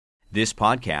This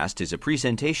podcast is a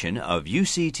presentation of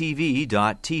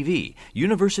UCTV.tv,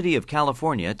 University of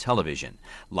California Television.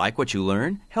 Like what you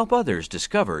learn? Help others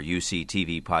discover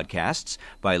UCTV podcasts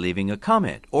by leaving a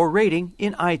comment or rating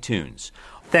in iTunes.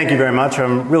 Thank you very much.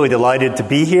 I'm really delighted to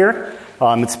be here.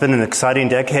 It's been an exciting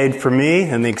decade for me,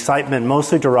 and the excitement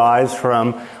mostly derives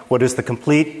from what is the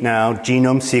complete now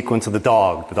genome sequence of the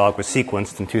dog. The dog was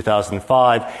sequenced in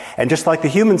 2005, and just like the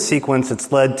human sequence,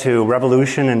 it's led to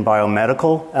revolution in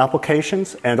biomedical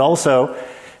applications, and also,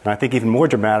 and I think even more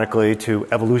dramatically, to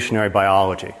evolutionary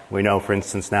biology. We know, for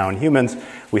instance, now in humans,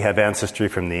 we have ancestry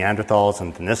from Neanderthals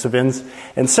and Denisovans,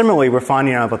 and similarly, we're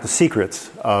finding out about the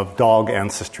secrets of dog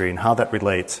ancestry and how that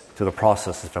relates to the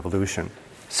process of evolution.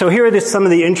 So here are some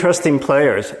of the interesting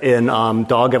players in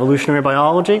dog evolutionary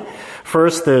biology.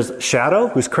 First, there's Shadow,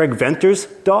 who's Craig Venter's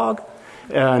dog.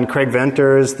 And Craig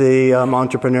Venter is the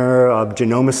entrepreneur,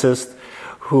 genomicist,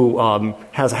 who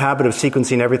has a habit of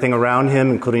sequencing everything around him,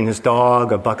 including his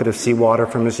dog, a bucket of seawater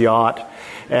from his yacht.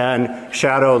 And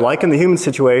Shadow, like in the human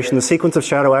situation, the sequence of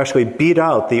Shadow actually beat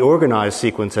out the organized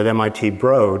sequence at MIT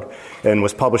Broad and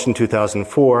was published in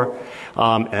 2004.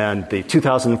 And the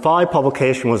 2005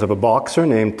 publication was of a boxer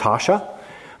named Tasha,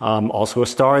 also a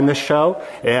star in this show.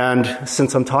 And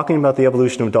since I'm talking about the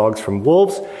evolution of dogs from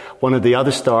wolves, one of the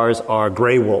other stars are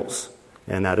gray wolves.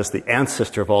 And that is the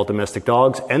ancestor of all domestic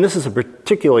dogs. And this is a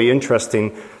particularly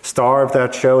interesting star of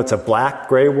that show. It's a black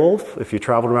gray wolf. If you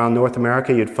traveled around North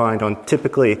America, you'd find on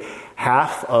typically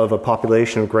half of a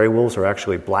population of gray wolves are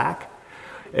actually black.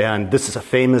 And this is a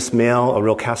famous male, a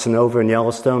real Casanova in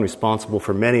Yellowstone, responsible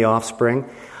for many offspring,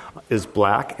 is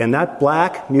black. And that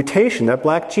black mutation, that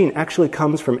black gene, actually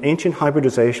comes from ancient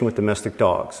hybridization with domestic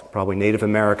dogs, probably Native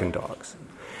American dogs.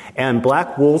 And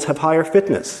black wolves have higher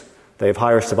fitness. They have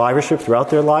higher survivorship throughout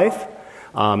their life,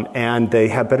 and they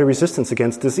have better resistance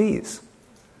against disease.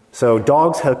 So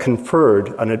dogs have conferred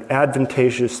an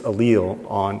advantageous allele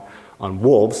on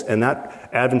wolves, and that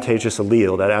advantageous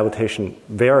allele, that adaptation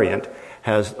variant,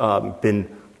 has been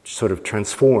sort of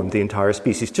transformed the entire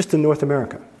species, just in North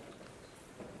America.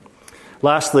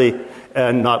 Lastly,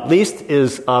 and not least,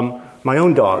 is my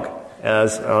own dog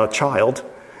as a child,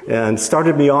 and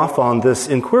started me off on this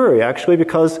inquiry, actually,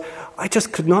 because I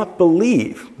just could not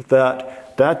believe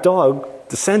that that dog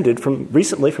descended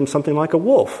recently from something like a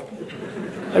wolf.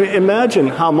 I mean, imagine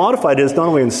how modified it is, not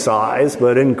only in size,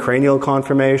 but in cranial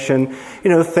conformation.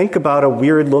 Think about a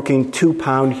weird-looking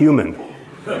 2-pound human.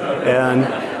 And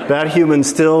that human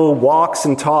still walks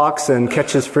and talks and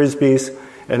catches frisbees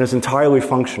and is entirely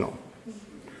functional.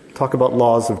 Talk about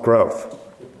laws of growth.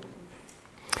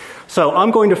 So I'm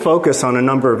going to focus on a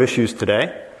number of issues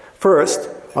today. First,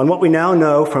 on what we now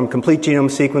know from complete genome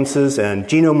sequences and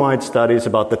genome-wide studies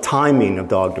about the timing of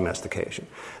dog domestication.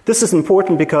 This is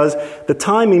important because the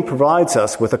timing provides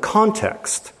us with a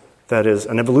context, that is,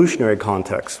 an evolutionary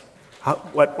context.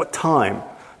 What time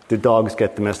did dogs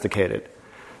get domesticated?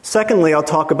 Secondly, I'll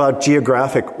talk about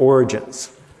geographic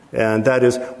origins, and that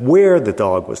is where the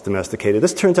dog was domesticated.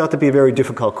 This turns out to be a very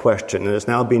difficult question, and is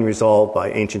now being resolved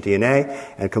by ancient DNA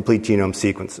and complete genome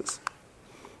sequences.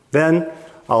 Then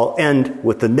I'll end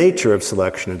with the nature of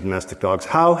selection in domestic dogs.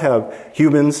 How have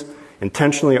humans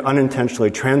intentionally or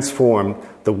unintentionally transformed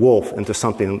the wolf into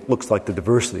something that looks like the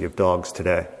diversity of dogs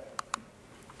today?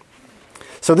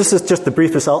 So this is just the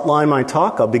briefest outline of my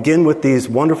talk. I'll begin with these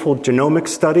wonderful genomic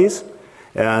studies,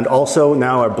 and also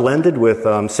now are blended with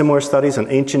similar studies on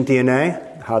ancient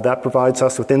DNA, how that provides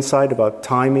us with insight about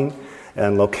timing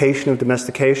and location of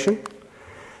domestication.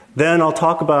 Then I'll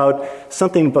talk about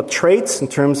something about traits in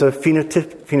terms of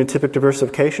phenotypic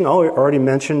diversification. I already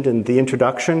mentioned in the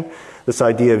introduction this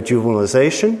idea of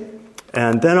juvenilization.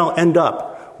 And then I'll end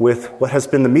up with what has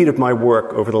been the meat of my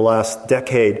work over the last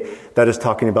decade, that is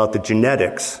talking about the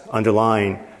genetics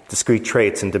underlying discrete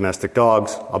traits in domestic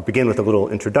dogs. I'll begin with a little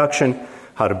introduction,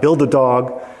 how to build a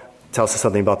dog, tells us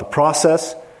something about the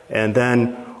process, and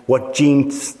then what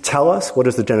genes tell us, what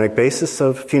is the genetic basis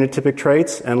of phenotypic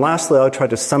traits, and lastly, I'll try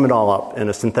to sum it all up in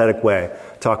a synthetic way,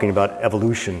 talking about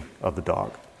evolution of the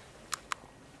dog.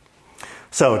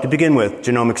 So, to begin with,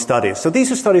 genomic studies. So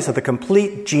these are studies of the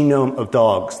complete genome of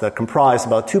dogs that comprise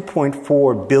about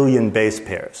 2.4 billion base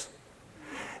pairs.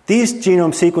 These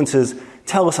genome sequences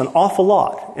tell us an awful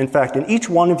lot. In fact, in each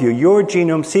one of you, your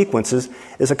genome sequences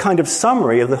is a kind of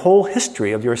summary of the whole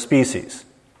history of your species.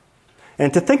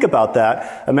 And to think about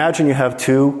that, imagine you have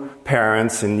 2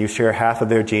 parents and you share half of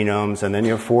their genomes, and then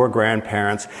you have 4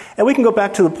 grandparents. And we can go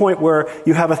back to the point where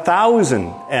you have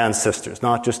 1,000 ancestors,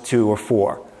 not just 2 or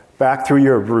 4, back through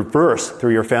your reverse,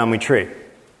 through your family tree.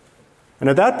 And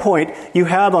at that point, you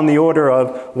have on the order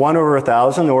of 1 over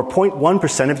 1,000, or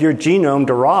 0.1% of your genome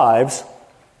derives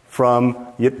from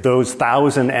those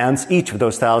 1,000 each of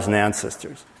those 1,000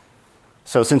 ancestors.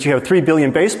 So since you have 3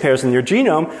 billion base pairs in your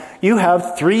genome, you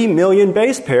have 3 million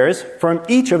base pairs from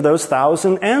each of those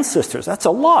 1,000 ancestors. That's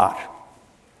a lot.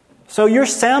 So you're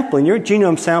sampling, your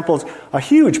genome samples a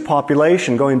huge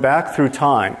population going back through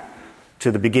time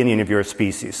to the beginning of your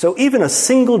species. So even a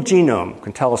single genome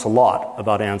can tell us a lot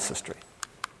about ancestry.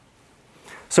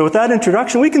 So with that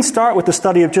introduction, we can start with the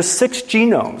study of just 6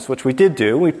 genomes, which we did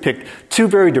do. We picked 2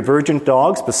 very divergent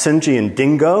dogs, Basenji and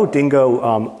Dingo. Dingo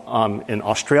in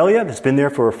Australia has been there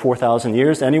for 4,000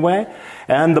 years anyway,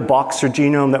 and the Boxer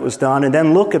genome that was done, and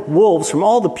then look at wolves from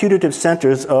all the putative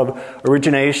centers of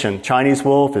origination: Chinese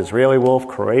wolf, Israeli wolf,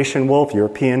 Croatian wolf,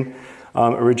 European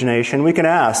origination. We can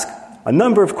ask a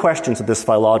number of questions of this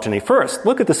phylogeny. First,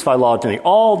 look at this phylogeny.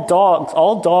 All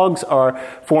dogs are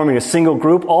forming a single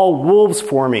group, all wolves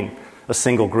forming a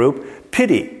single group.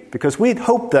 Pity, because we'd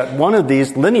hoped that one of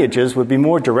these lineages would be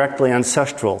more directly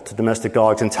ancestral to domestic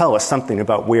dogs and tell us something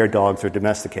about where dogs are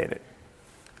domesticated.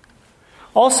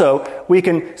 Also, we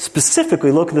can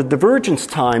specifically look at the divergence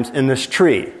times in this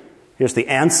tree. Here's the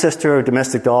ancestor of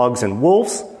domestic dogs and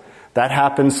wolves. That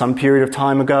happened some period of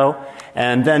time ago.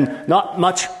 And then not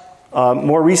much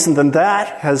more recent than that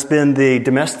has been the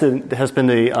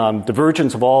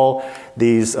divergence of all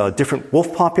these different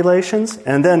wolf populations,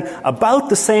 and then about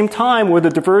the same time were the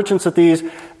divergence of these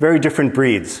very different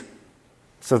breeds.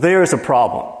 So there's a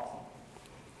problem.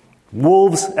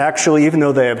 Wolves actually, even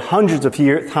though they have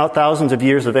thousands of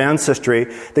years of ancestry,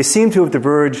 they seem to have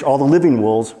diverged, all the living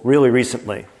wolves, really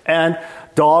recently, and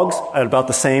dogs at about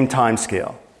the same time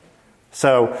scale.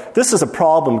 So this is a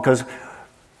problem because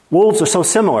wolves are so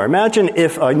similar. Imagine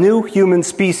if a new human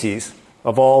species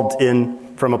evolved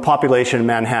from a population in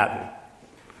Manhattan.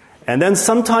 And then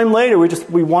sometime later,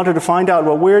 we wanted to find out,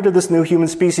 well, where did this new human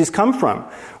species come from?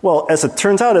 Well, as it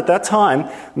turns out, at that time,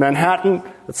 Manhattan,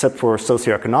 except for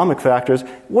socioeconomic factors,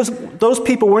 those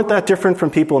people weren't that different from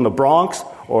people in the Bronx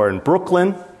or in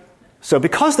Brooklyn. So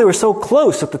because they were so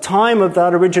close at the time of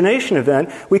that origination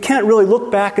event, we can't really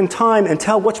look back in time and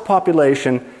tell which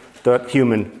population that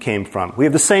human came from. We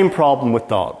have the same problem with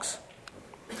dogs.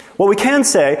 What we can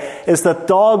say is that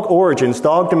dog origins,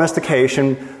 dog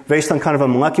domestication, based on kind of a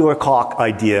molecular clock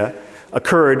idea,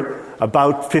 occurred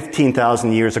about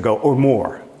 15,000 years ago or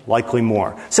more, likely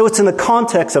more. So it's in the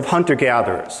context of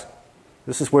hunter-gatherers.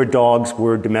 This is where dogs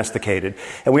were domesticated.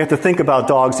 And we have to think about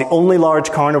dogs, the only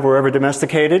large carnivore ever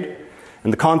domesticated.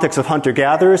 In the context of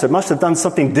hunter-gatherers, it must have done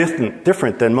something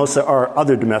different than most of our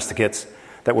other domesticates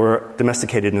that were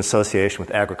domesticated in association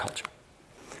with agriculture.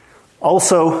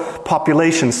 Also,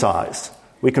 population size.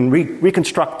 We can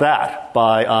reconstruct that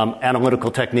by analytical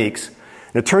techniques.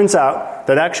 And it turns out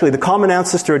that actually the common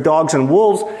ancestor of dogs and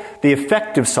wolves, the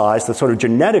effective size, the sort of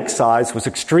genetic size, was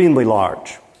extremely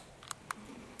large.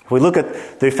 If we look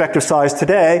at the effective size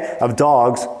today of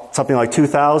dogs, something like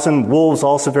 2,000, wolves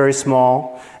also very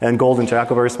small, and golden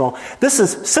jackal very small. This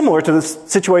is similar to the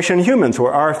situation in humans,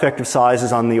 where our effective size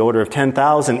is on the order of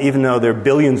 10,000, even though there are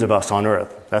billions of us on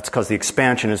Earth. That's because the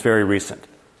expansion is very recent.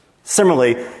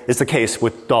 Similarly is the case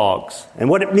with dogs. And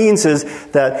what it means is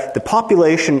that the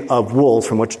population of wolves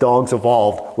from which dogs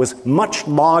evolved was much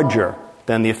larger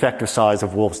than the effective size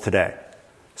of wolves today.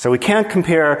 So we can't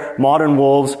compare modern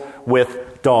wolves with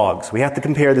dogs. We have to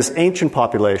compare this ancient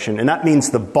population, and that means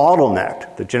the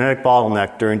bottleneck, the genetic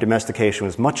bottleneck during domestication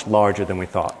was much larger than we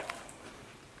thought.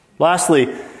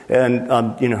 Lastly, and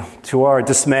to our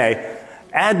dismay,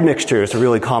 admixture is a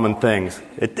really common thing.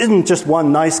 It isn't just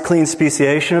one nice, clean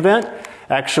speciation event.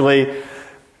 Actually,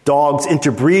 dogs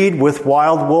interbreed with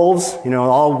wild wolves.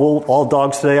 All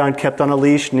dogs today aren't kept on a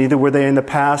leash, neither were they in the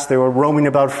past. They were roaming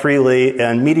about freely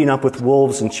and meeting up with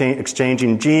wolves and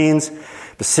exchanging genes.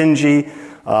 Basenji,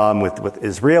 with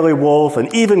Israeli wolf,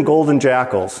 and even golden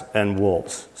jackals and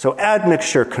wolves. So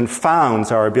admixture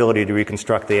confounds our ability to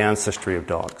reconstruct the ancestry of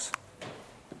dogs.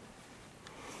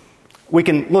 We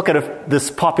can look at this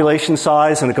population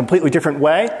size in a completely different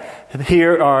way.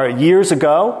 Here are years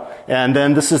ago, and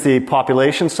then this is the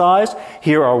population size.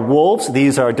 Here are wolves.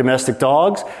 These are domestic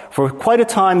dogs. For quite a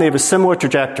time, they have a similar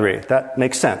trajectory. That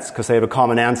makes sense, because they have a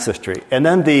common ancestry. And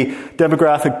then the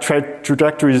demographic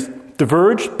trajectories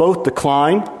diverge, both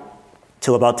decline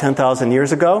till about 10,000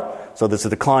 years ago. So there's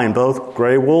a decline in both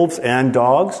gray wolves and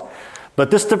dogs. But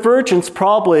this divergence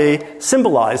probably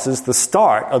symbolizes the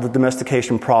start of the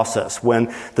domestication process,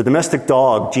 when the domestic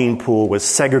dog gene pool was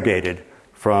segregated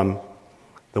from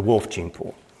the wolf gene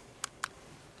pool.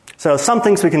 So some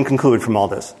things we can conclude from all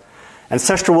this.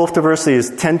 Ancestral wolf diversity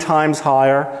is 10 times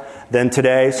higher than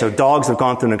today. So dogs have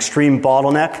gone through an extreme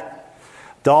bottleneck.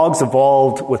 Dogs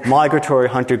evolved with migratory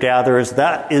hunter-gatherers.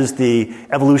 That is the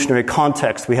evolutionary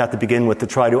context we have to begin with to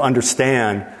try to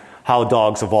understand how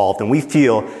dogs evolved. And we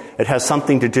feel it has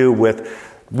something to do with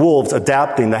wolves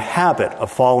adapting the habit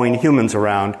of following humans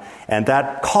around, and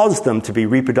that caused them to be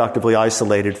reproductively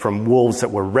isolated from wolves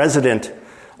that were resident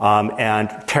and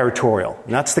territorial.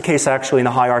 And that's the case actually in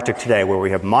the high Arctic today, where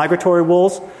we have migratory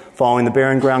wolves following the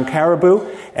barren ground caribou,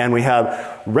 and we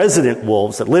have resident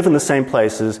wolves that live in the same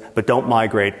places but don't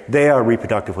migrate. They are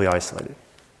reproductively isolated.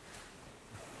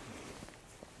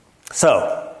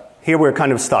 So, here we're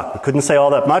kind of stuck. We couldn't say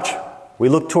all that much. We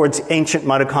look towards ancient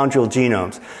mitochondrial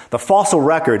genomes. The fossil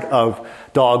record of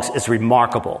dogs is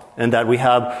remarkable in that we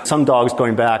have some dogs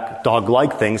going back,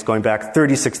 dog-like things, going back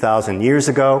 36,000 years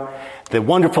ago. The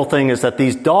wonderful thing is that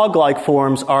these dog-like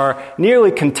forms are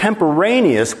nearly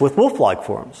contemporaneous with wolf-like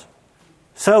forms.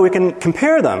 So we can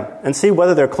compare them and see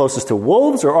whether they're closest to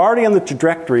wolves or already on the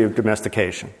trajectory of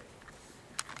domestication.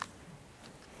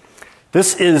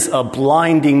 This is a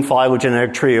blinding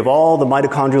phylogenetic tree of all the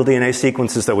mitochondrial DNA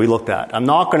sequences that we looked at. I'm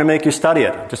not going to make you study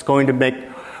it. I'm just going to make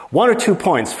one or 2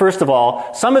 points. First of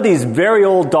all, some of these very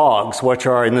old dogs, which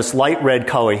are in this light red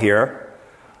color here,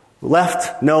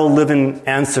 left no living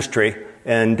ancestry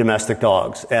in domestic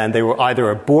dogs. And they were either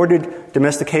aborted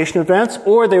domestication events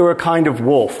or they were a kind of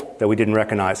wolf that we didn't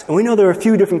recognize. And we know there are a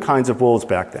few different kinds of wolves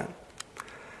back then.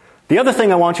 The other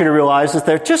thing I want you to realize is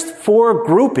there are just 4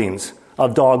 groupings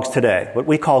of dogs today, what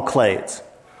we call clades,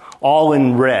 all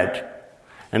in red.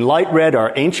 And light red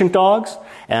are ancient dogs,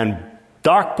 and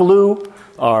dark blue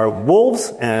are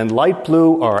wolves, and light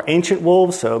blue are ancient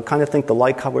wolves. So kind of think the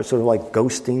light color is sort of like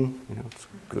ghosting, it's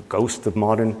the ghost of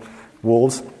modern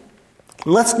wolves.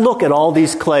 Let's look at all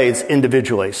these clades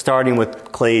individually, starting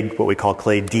with clade, what we call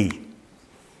clade D.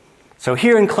 So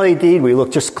here in clade D, we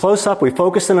look just close up, we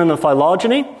focus in on the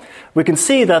phylogeny. We can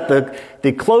see that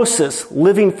the closest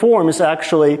living form is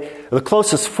actually, the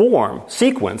closest form,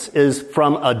 sequence, is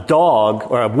from a dog,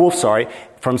 or a wolf,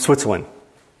 from Switzerland.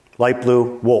 Light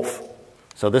blue, wolf.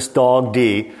 So this dog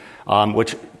D,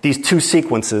 which these 2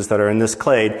 sequences that are in this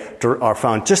clade are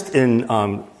found just in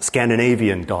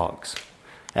Scandinavian dogs.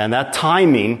 And that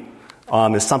timing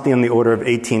is something in the order of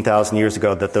 18,000 years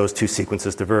ago that those 2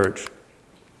 sequences diverge.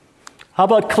 How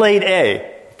about clade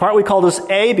A? Part we call this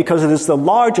A because it is the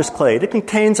largest clade. It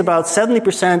contains about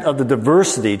 70% of the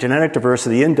diversity, genetic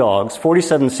diversity in dogs,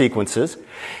 47 sequences.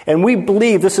 And we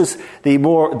believe this is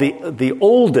the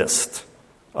oldest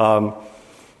sort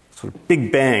of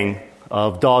big bang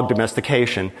of dog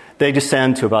domestication. They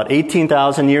descend to about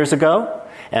 18,000 years ago,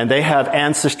 and they have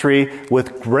ancestry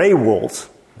with gray wolves,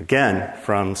 again,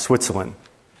 from Switzerland.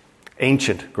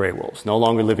 Ancient gray wolves, no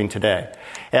longer living today.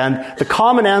 And the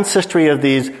common ancestry of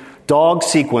these dog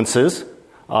sequences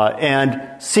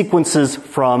and sequences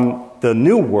from the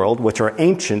New World, which are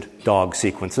ancient dog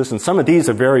sequences, and some of these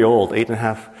are very old,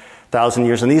 8,500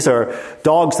 years, and these are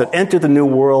dogs that entered the New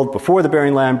World before the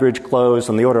Bering Land Bridge closed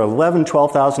on the order of 11,000,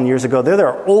 12,000 years ago. They're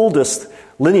our oldest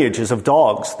lineages of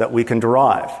dogs that we can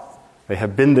derive. They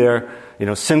have been there,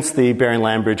 since the Bering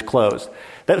Land Bridge closed.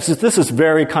 This is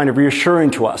very kind of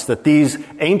reassuring to us that these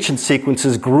ancient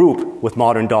sequences group with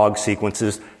modern dog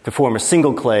sequences to form a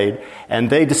single clade, and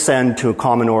they descend to a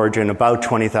common origin about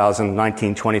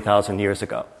 20,000 years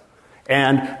ago.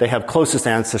 And they have closest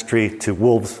ancestry to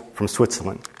wolves from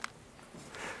Switzerland.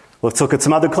 Let's look at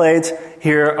some other clades.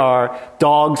 Here are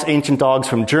dogs, ancient dogs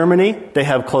from Germany. They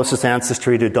have closest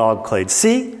ancestry to dog clade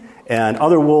C, and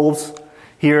other wolves.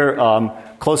 Here,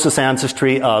 closest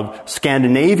ancestry of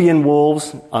Scandinavian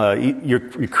wolves,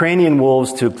 Ukrainian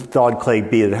wolves to dog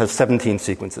clade B that has 17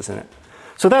 sequences in it.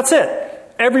 So that's it.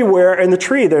 Everywhere in the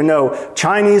tree, there are no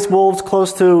Chinese wolves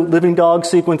close to living dog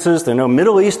sequences. There are no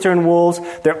Middle Eastern wolves.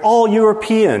 They're all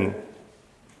European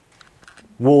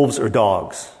wolves or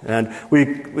dogs. And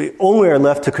we only are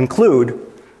left to conclude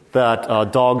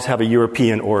that dogs have a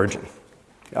European origin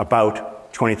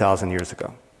about 20,000 years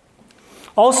ago.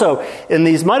 Also, in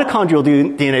these mitochondrial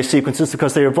DNA sequences,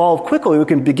 because they evolve quickly, we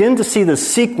can begin to see the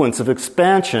sequence of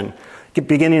expansion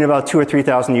beginning about 2,000 or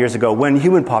 3,000 years ago when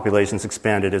human populations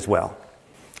expanded as well.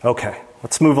 Okay,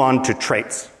 let's move on to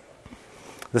traits.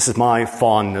 This is my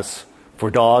fondness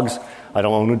for dogs. I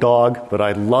don't own a dog, but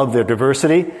I love their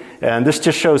diversity. And this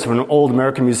just shows from an old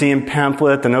American Museum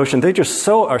pamphlet the notion they just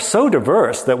are so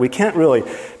diverse that we can't really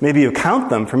maybe account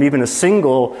them from even a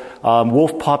single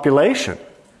wolf population.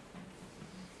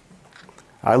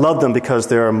 I love them because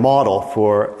they're a model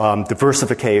for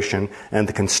diversification and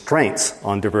the constraints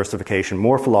on diversification,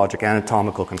 morphologic,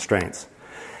 anatomical constraints.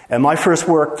 And my first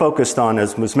work focused on,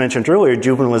 as was mentioned earlier,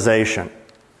 juvenilization.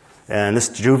 And this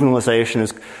juvenilization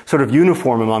is sort of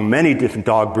uniform among many different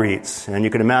dog breeds. And you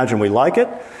can imagine we like it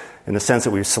in the sense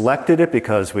that we've selected it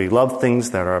because we love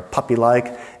things that are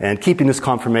puppy-like, and keeping this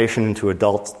conformation into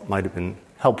adults might have been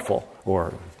helpful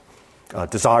or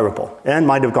desirable, and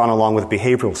might have gone along with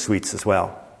behavioral suites as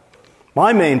well.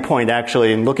 My main point,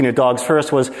 actually, in looking at dogs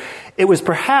first was it was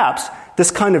perhaps this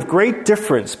kind of great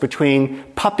difference between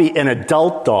puppy and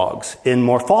adult dogs in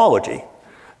morphology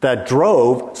that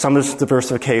drove some of this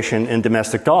diversification in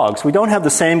domestic dogs. We don't have the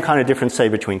same kind of difference, say,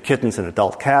 between kittens and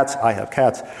adult cats. I have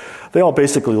cats. They all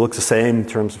basically look the same in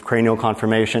terms of cranial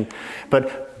conformation.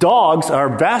 But dogs are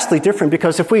vastly different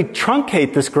because if we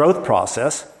truncate this growth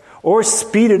process or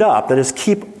speed it up, that is,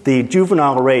 keep the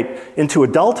juvenile rate into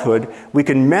adulthood, we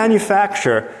can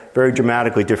manufacture very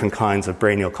dramatically different kinds of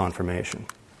brainial conformation.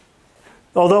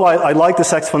 Although I like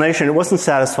this explanation, it wasn't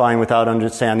satisfying without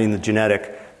understanding the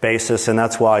genetic basis, and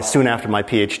that's why soon after my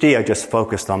PhD, I just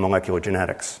focused on molecular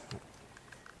genetics.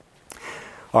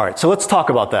 All right, so let's talk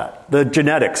about that, the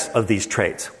genetics of these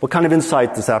traits. What kind of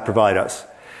insight does that provide us?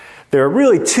 There are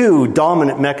really two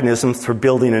dominant mechanisms for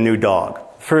building a new dog.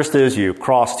 First is you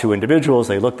cross two individuals,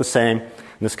 they look the same, in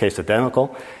this case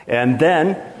identical, and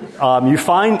then you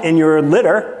find in your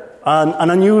litter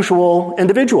an unusual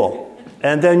individual.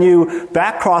 And then you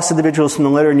back-cross individuals from the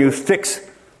litter and you fix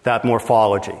that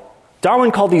morphology.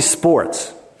 Darwin called these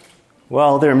sports.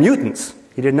 Well, they're mutants.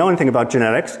 He didn't know anything about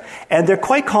genetics. And they're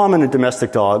quite common in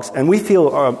domestic dogs, and we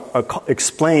feel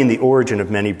explain the origin of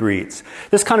many breeds.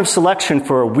 This kind of selection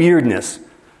for weirdness,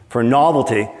 for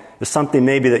novelty, is something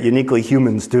maybe that uniquely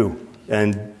humans do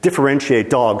and differentiate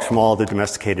dogs from all the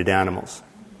domesticated animals.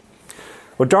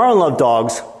 Well, Darwin loved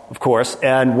dogs, of course,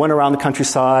 and went around the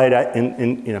countryside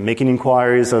making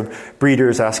inquiries of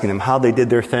breeders, asking them how they did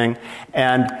their thing.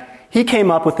 And he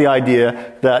came up with the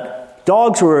idea that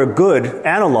dogs were a good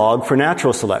analog for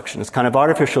natural selection. It's kind of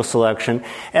artificial selection,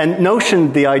 and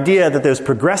notioned the idea that there's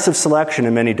progressive selection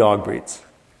in many dog breeds.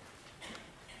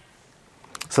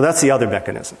 So that's the other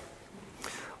mechanism.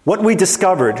 What we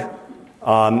discovered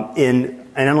in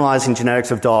analyzing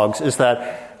genetics of dogs is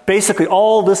that basically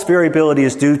all this variability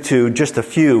is due to just a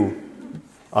few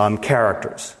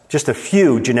characters, just a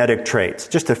few genetic traits,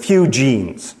 just a few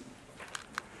genes.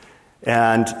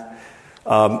 And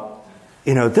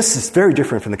this is very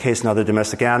different from the case in other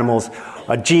domestic animals.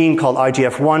 A gene called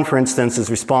IGF-1, for instance, is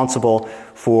responsible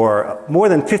for more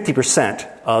than 50%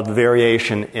 of the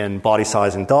variation in body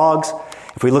size in dogs.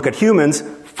 If we look at humans,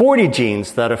 40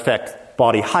 genes that affect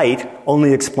body height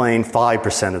only explain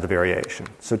 5% of the variation.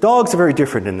 So dogs are very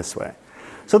different in this way.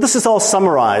 So this is all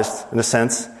summarized, in a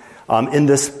sense, in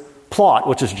this plot,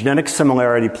 which is a genetic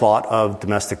similarity plot of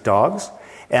domestic dogs.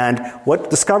 And what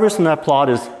discovers from that plot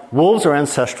is wolves are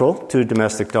ancestral to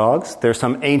domestic dogs. There are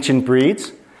some ancient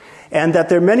breeds. And that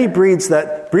there are many breeds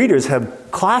that breeders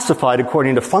have classified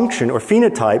according to function or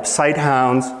phenotype,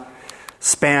 sighthounds,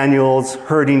 spaniels,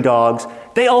 herding dogs.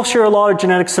 They all share a lot of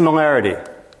genetic similarity.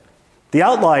 The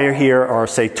outlier here are,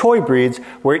 say, toy breeds,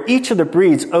 where each of the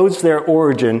breeds owes their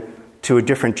origin to a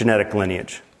different genetic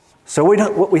lineage. So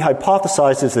what we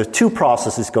hypothesize is there are two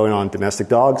processes going on in domestic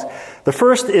dogs. The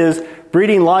first is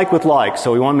breeding like with like.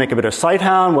 So we want to make a bit of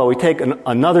sighthound. Well, we take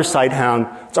another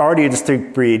sighthound, it's already a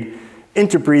distinct breed,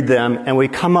 interbreed them, and we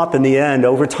come up in the end,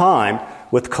 over time,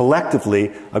 with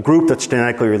collectively a group that's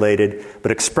genetically related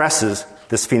but expresses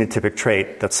this phenotypic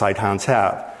trait that sighthounds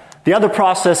have. The other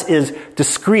process is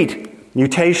discrete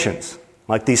mutations,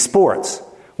 like these sports.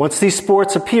 Once these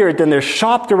sports appeared, then they're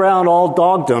shopped around all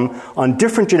dogdom on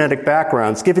different genetic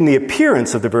backgrounds, giving the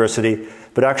appearance of diversity,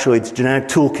 but actually its genetic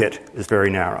toolkit is very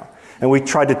narrow. And we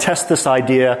tried to test this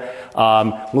idea,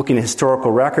 looking at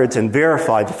historical records, and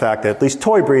verified the fact that at least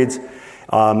toy breeds,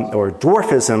 or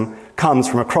dwarfism, comes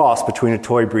from a cross between a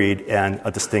toy breed and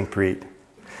a distinct breed.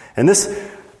 And this,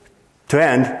 to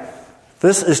end,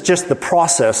 this is just the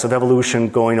process of evolution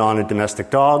going on in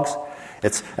domestic dogs.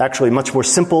 It's actually much more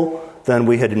simple than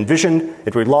we had envisioned.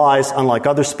 It relies, unlike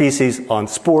other species, on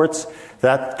sports.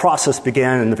 That process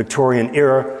began in the Victorian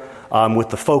era with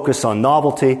the focus on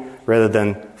novelty rather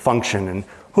than function. And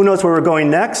who knows where we're going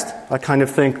next? I kind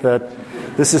of think that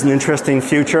this is an interesting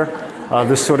future,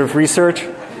 this sort of research.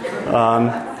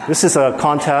 This is a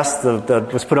contest that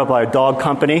was put up by a dog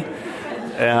company.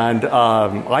 And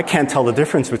I can't tell the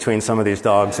difference between some of these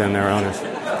dogs and their owners.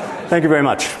 Thank you very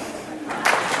much.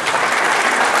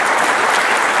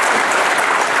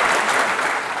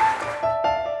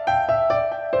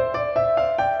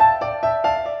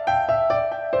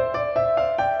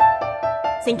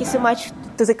 Thank you so much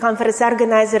to the conference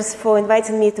organizers for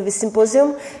inviting me to this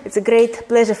symposium. It's a great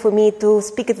pleasure for me to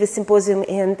speak at this symposium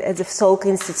and at the Salk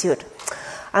Institute.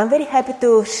 I'm very happy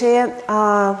to share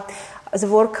our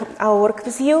work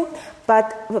with you,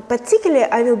 but particularly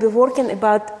I will be working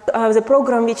about the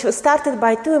program which was started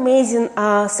by two amazing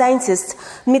scientists,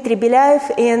 Dmitry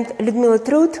Belyaev and Lyudmila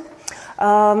Trud.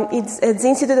 It's at the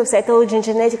Institute of Cytology and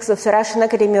Genetics of the Russian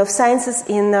Academy of Sciences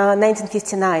in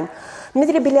 1959.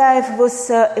 Dmitry Belyaev was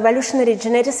an evolutionary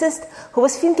geneticist who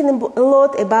was thinking a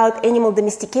lot about animal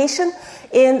domestication,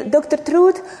 and Dr.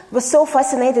 Trud was so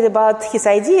fascinated about his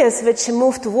ideas that she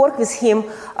moved to work with him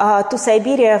to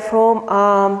Siberia from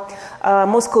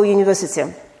Moscow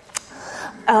University.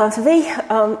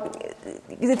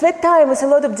 At that time, there was a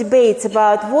lot of debates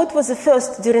about what was the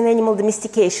first during animal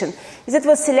domestication. Is it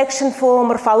was selection for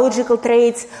morphological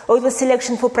traits, or it was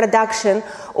selection for production,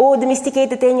 or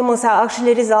domesticated animals are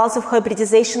actually results of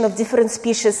hybridization of different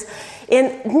species.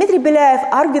 And Dmitry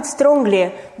Belyaev argued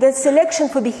strongly that selection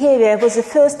for behavior was the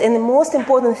first and the most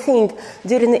important thing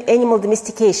during animal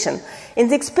domestication.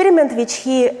 And the experiment which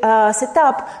he set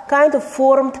up kind of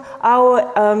formed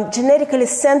our genetically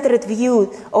centered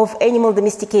view of animal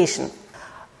domestication.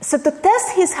 So to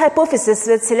test his hypothesis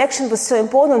that selection was so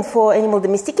important for animal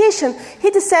domestication,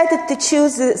 he decided to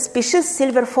choose the species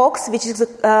silver fox, which is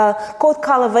a coat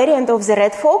color variant of the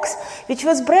red fox, which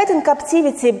was bred in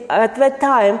captivity at that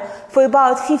time for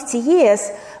about 50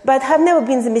 years, but have never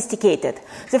been domesticated.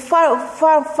 The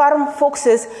farm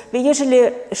foxes, they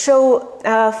usually show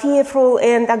fearful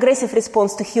and aggressive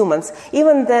response to humans,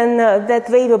 even then that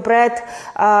they were bred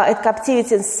at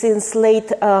captivity since late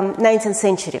 19th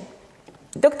century.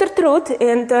 Dr. Trud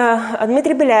and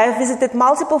Dmitry Belyaev visited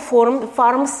multiple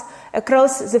farms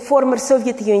across the former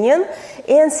Soviet Union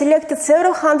and selected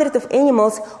several hundred of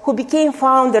animals who became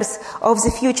founders of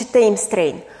the future tame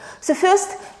strain. So first,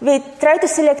 they tried to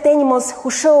select animals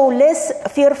who show less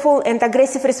fearful and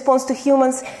aggressive response to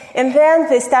humans, and then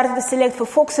they started to select for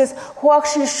foxes who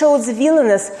actually showed the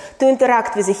willingness to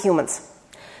interact with the humans.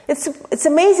 It's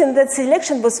amazing that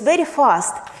selection was very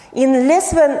fast. In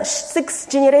less than 6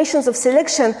 generations of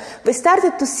selection, we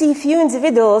started to see few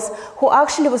individuals who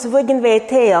actually was wagging their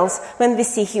tails when we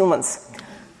see humans.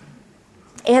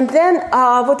 And then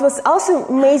what was also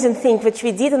amazing thing which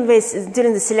we did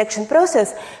during the selection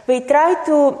process, we tried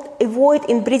to avoid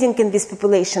inbreeding in this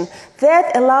population.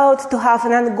 That allowed to have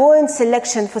an ongoing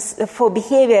selection for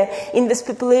behavior in this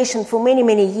population for many,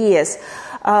 many years.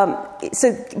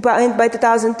 So by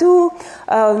 2002,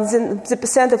 the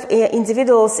percent of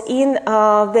individuals in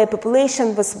their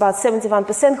population was about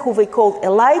 71%, who we called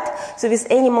elite. So these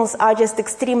animals are just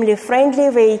extremely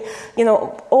friendly. They,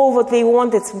 all what they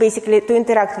want is basically to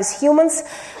interact with humans.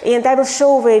 And I will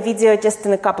show the video just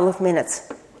in a couple of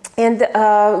minutes. And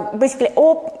basically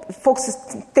all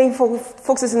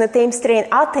foxes in the tame strain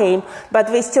are tame,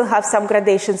 but we still have some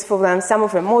gradations for them. Some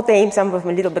of them more tame, some of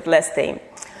them a little bit less tame.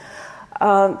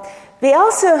 They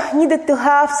also needed to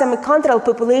have some control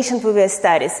population for their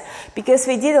studies, because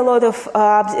we did a lot of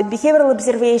behavioral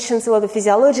observations, a lot of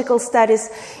physiological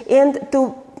studies, and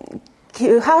to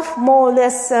have more or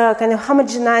less kind of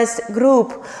homogenized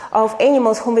group of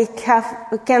animals whom we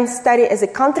can study as a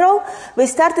control, we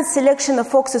started selection of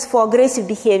foxes for aggressive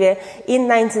behavior in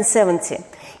 1970.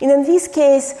 And in this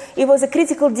case, it was a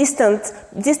critical distance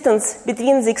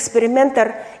between the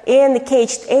experimenter and the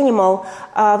caged animal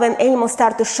when animals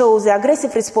start to show the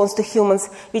aggressive response to humans,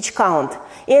 which count,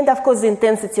 and of course the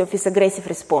intensity of this aggressive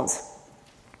response.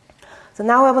 So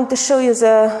now I want to show you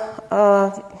the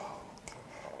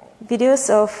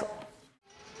videos of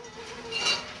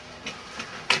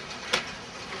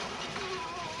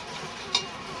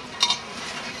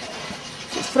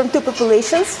from two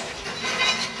populations.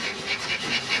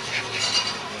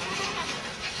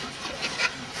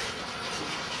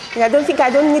 I don't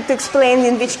need to explain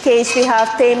in which case we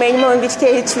have tame animal, in which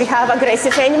case we have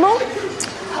aggressive animal.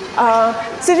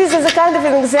 So this is a kind of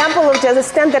an example of just a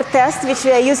standard test which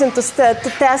we are using to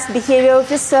test behavior of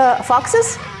these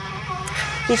foxes,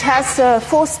 which has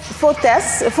four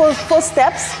steps.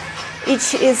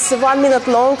 Each is 1 minute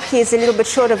long. Here's a little bit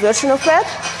shorter version of that.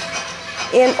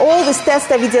 And all these tests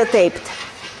are videotaped.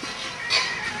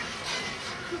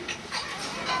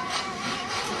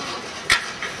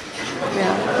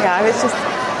 Yeah, it's just...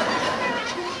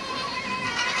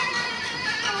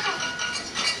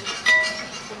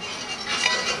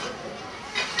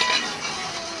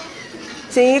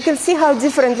 So you can see how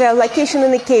different their location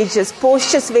in the cages,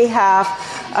 postures they have,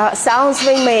 sounds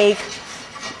they make.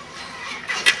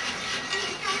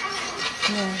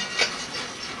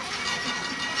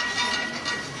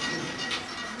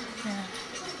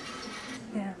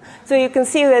 Yeah. So you can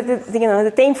see that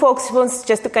the tame fox wants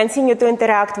just to continue to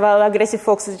interact, while aggressive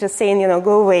fox is just saying,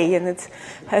 go away, and it's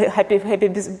happy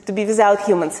to be without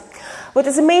humans. What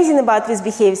is amazing about these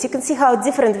behaviors, you can see how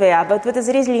different they are, but what is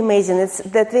really amazing is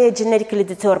that they are genetically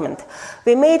determined.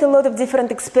 We made a lot of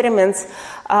different experiments,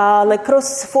 like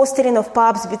cross-fostering of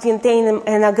pups between tame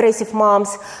and aggressive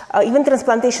moms, even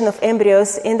transplantation of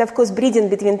embryos, and of course breeding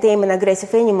between tame and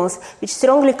aggressive animals, which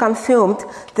strongly confirmed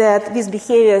that these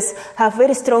behaviors have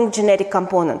very strong genetic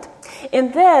component.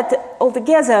 And that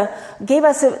altogether gave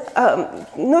us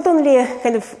not only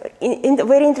kind of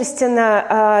very interesting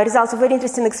results of very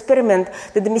interesting experiment,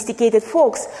 the domesticated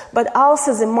fox, but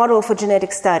also the model for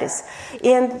genetic studies.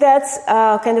 And that's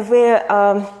kind of where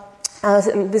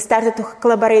we started to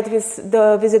collaborate with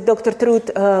the Dr.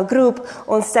 Truth group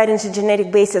on studying the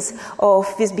genetic basis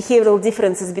of these behavioral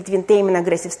differences between tame and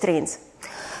aggressive strains.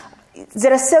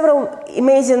 There are several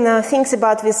amazing things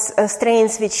about these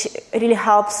strains which really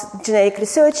helps genetic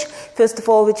research. First of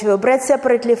all, which were bred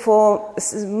separately for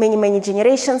many, many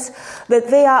generations, but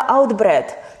they are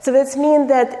outbred. So that means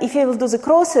that if you will do the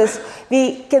crosses,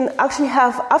 we can actually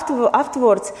have,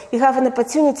 afterwards, we have an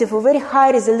opportunity for very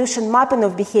high resolution mapping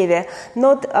of behavior,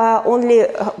 not only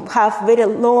have very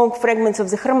long fragments of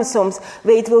the chromosomes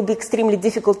where it will be extremely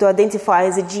difficult to identify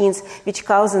the genes which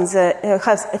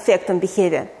has effect on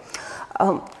behavior.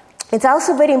 It's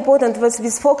also very important that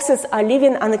these foxes are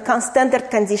living under standard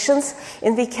conditions,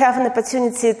 and we have an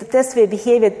opportunity to test their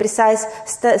behavior at precise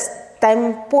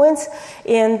time points,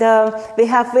 and we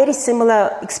have very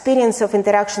similar experience of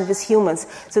interaction with humans,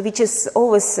 so which is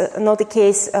always not the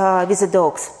case with the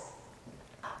dogs.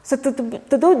 So to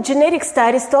do genetic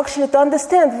studies, to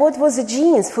understand what was the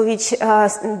genes for which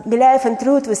Belayev and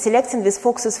Truth were selecting these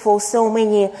foxes for so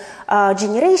many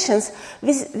generations,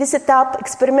 we set up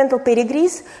experimental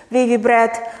pedigrees where we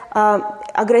bred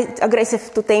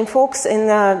aggressive to tame fox in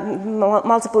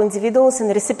multiple individuals in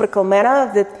a reciprocal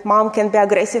manner, that mom can be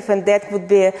aggressive and dad would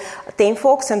be a tame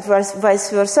fox, and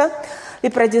vice versa. We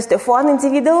produced F1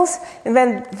 individuals, and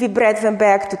then we bred them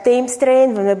back to tame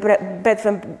strain, then we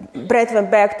bred them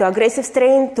back to aggressive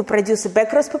strain to produce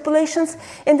backcross populations,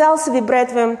 and also we bred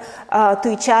them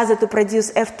to each other to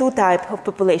produce F2 type of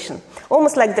population,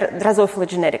 almost like Drosophila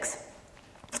genetics.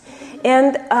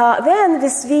 And then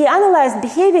we analyzed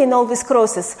behavior in all these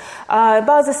crosses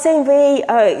about the same way,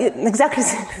 exactly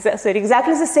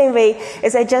the same way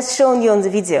as I just shown you on the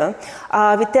video.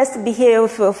 We tested behavior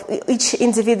of each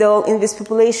individual in this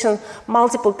population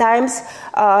multiple times.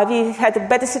 We had a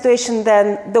better situation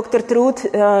than Dr.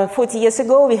 Truth 40 years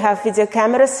ago. We have video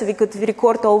cameras, so we could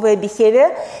record all their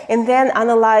behavior and then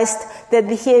analyzed that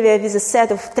behavior with a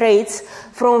set of traits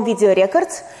from video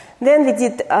records. Then we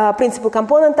did principal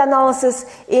component analysis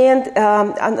and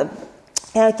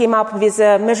came up with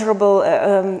measurable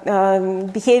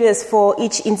behaviors for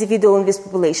each individual in these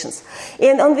populations.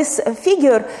 And on this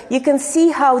figure, you can see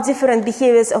how different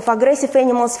behaviors of aggressive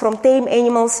animals from tame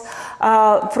animals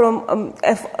from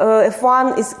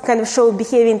F1 is kind of show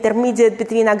behavior intermediate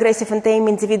between aggressive and tame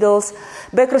individuals,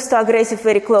 backcross to aggressive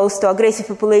very close to aggressive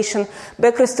population,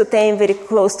 backcross to tame very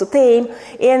close to tame,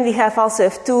 and we have also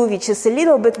F2, which is a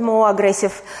little bit more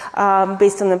aggressive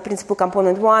based on the principal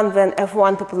component 1 than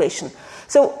F1 population.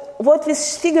 So what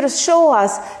these figures show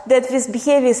us that this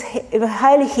behavior is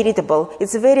highly heritable.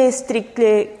 It's a very strict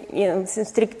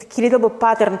heritable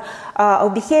pattern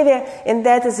of behavior, and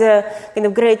that is a kind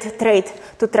of great trait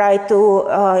to try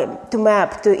to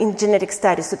map in genetic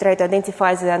studies to try to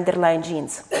identify the underlying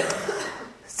genes.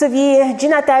 So we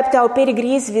genotyped our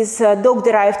pedigrees with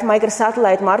dog-derived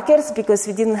microsatellite markers because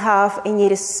we didn't have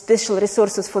any special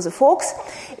resources for the fox.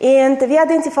 And we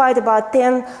identified about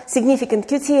 10 significant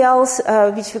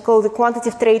QTLs, which we call the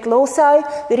quantitative trait loci,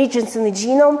 the regions in the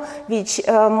genome, which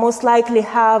most likely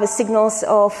have signals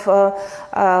of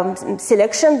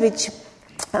selection, which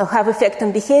have effect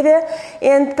on behavior.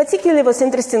 And particularly was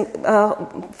interesting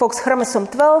fox chromosome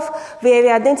 12, where we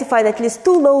identified at least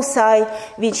 2 loci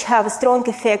which have a strong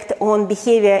effect on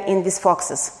behavior in these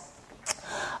foxes.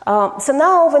 So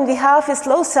now when we have this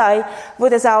loci,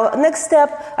 what is our next step?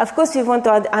 Of course, we want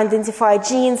to identify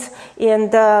genes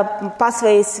and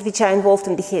pathways which are involved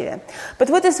in behavior. But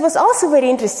what was also very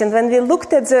interesting, when we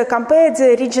looked at compared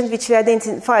the region which we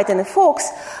identified in a fox,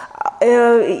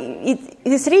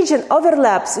 this region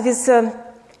overlaps with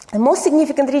the most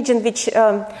significant region which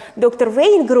Dr.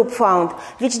 Wayne group found,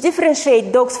 which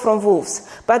differentiate dogs from wolves.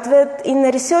 But in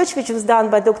the research which was done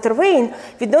by Dr. Wayne,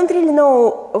 we don't really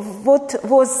know what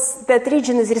was that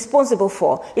region is responsible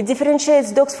for. It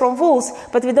differentiates dogs from wolves,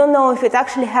 but we don't know if it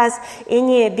actually has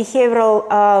any behavioral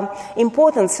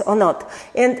importance or not.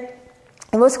 And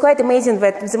it was quite amazing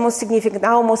that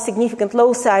our most significant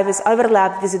loci was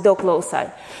overlapped with the dog loci.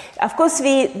 Of course,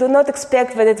 we do not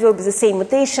expect that it will be the same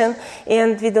mutation,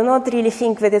 and we do not really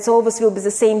think that it always will be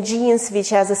the same genes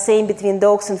which are the same between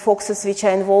dogs and foxes which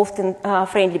are involved in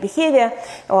friendly behavior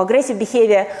or aggressive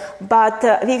behavior, but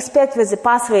we expect that the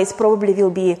pathways probably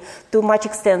will be to much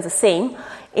extent the same.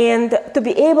 And to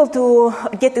be able to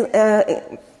get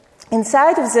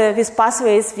inside of these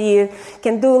pathways, we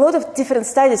can do a lot of different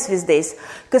studies with this.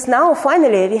 Because now,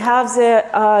 finally, we have the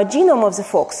genome of the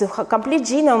fox. The complete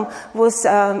genome was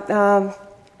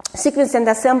sequenced and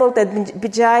assembled at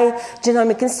Bijay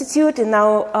Genomic Institute, and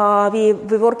now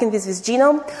we're working with this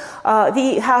genome.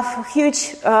 We have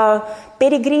huge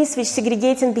pedigrees which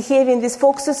segregate in behavior in these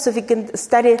foxes, so we can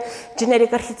study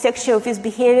genetic architecture of these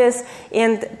behaviors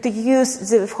and to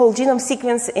use the whole genome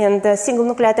sequence and the single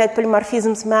nucleotide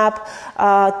polymorphisms map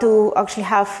to actually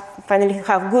finally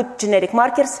have good genetic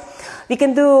markers. We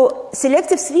can do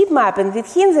selective sweep mapping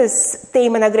within these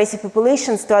tame and aggressive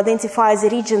populations to identify the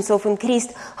regions of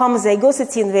increased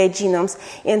homozygosity in their genomes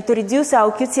and to reduce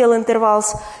our QTL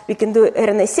intervals. We can do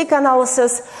RNA-seq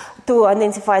analysis to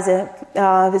identify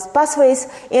these pathways,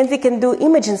 and we can do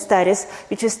imaging studies,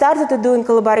 which we started to do in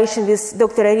collaboration with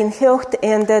Dr. Erin Höcht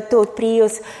and Todd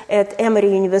Prius at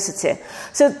Emory University.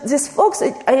 So this fox,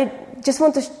 I just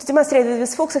want to demonstrate that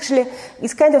this fox actually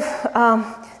is kind of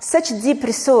such a deep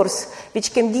resource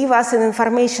which can give us an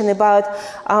information about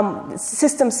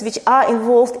systems which are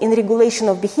involved in regulation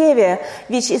of behavior,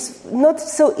 which is not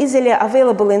so easily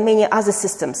available in many other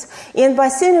systems. And by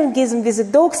synergism with the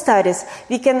dog studies,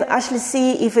 we can actually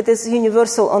see if it is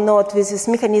universal or not, with these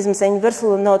mechanisms are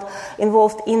universal or not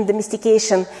involved in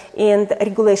domestication and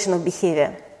regulation of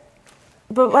behavior.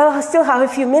 But while I still have a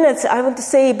few minutes, I want to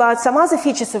say about some other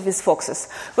features of these foxes.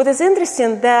 What is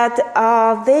interesting that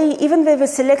they were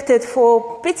selected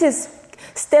for pretty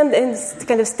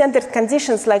standard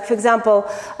conditions, like, for example,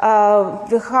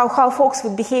 how fox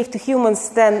would behave to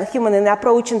humans than human in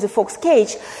approaching the fox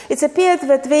cage. It appeared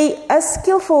that they are as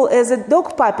skillful as the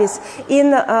dog puppies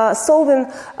in solving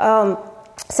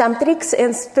some tricks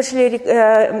and especially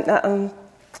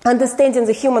understanding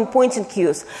the human pointing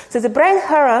cues. So the Brian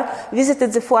Hara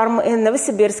visited the farm in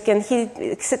Novosibirsk, and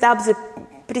he set up the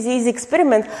pretty easy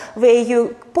experiment where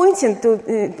you pointing to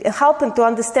helping to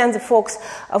understand the fox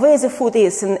where the food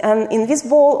is, and in this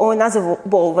bowl or another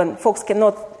bowl when fox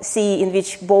cannot see in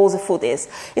which bowl the food is.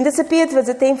 And it appeared that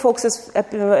the tame foxes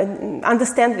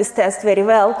understand this test very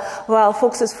well, while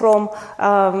foxes from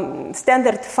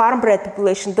standard farm-bred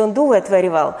population don't do it very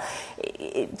well.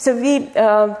 So we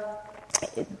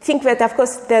think that, of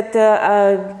course, that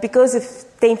because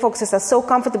if tame foxes are so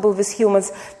comfortable with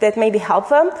humans, that maybe help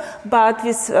them. But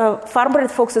with farm-bred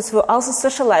foxes were also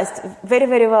socialized very,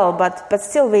 very well. But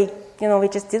still, we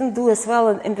just didn't do as well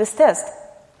in this test.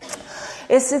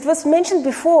 As it was mentioned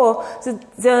before,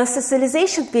 the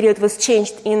socialization period was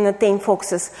changed in the tame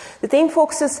foxes. The tame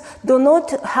foxes do not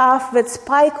have that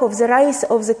spike of the rise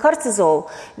of the cortisol,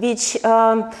 which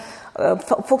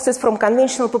foxes from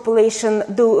conventional population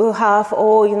do have,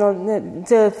 or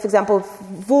for example,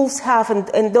 wolves have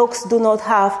and dogs do not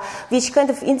have, which kind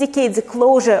of indicates the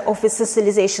closure of the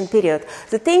socialization period.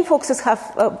 The tame foxes have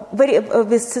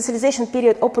this socialization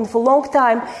period open for a long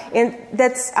time, and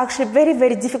that's actually very,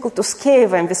 very difficult to scare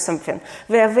them with something.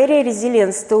 They are very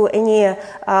resilient to any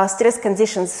stress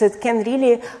conditions, so it can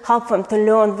really help them to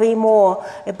learn way more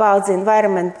about the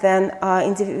environment than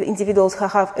individuals who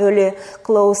have early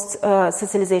closed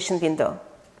socialization window.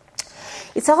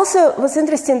 It also was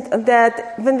interesting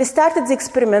that when we started the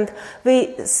experiment,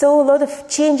 we saw a lot of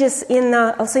changes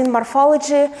also in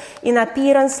morphology, in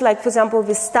appearance, like, for example,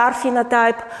 with star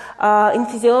phenotype, in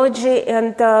physiology,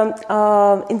 and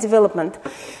in development.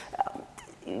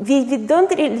 We don't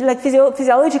really,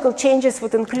 physiological changes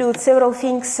would include several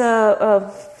things.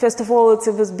 First of all, it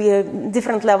would be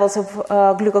different levels of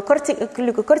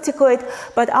glucocorticoid,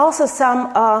 but also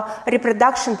some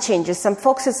reproduction changes. Some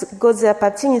foxes got the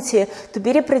opportunity to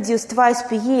be reproduced twice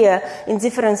per year, in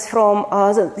difference from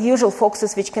the usual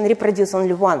foxes, which can reproduce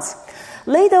only once.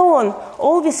 Later on,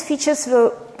 all these features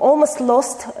were almost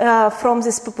lost from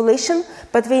this population,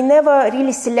 but we never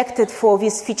really selected for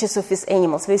these features of these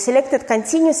animals. We selected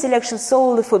continuous selection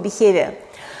solely for behavior.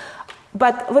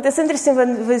 But what is interesting,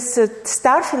 when this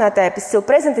star phenotype is still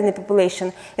present in the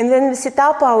population, and when we set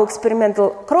up our experimental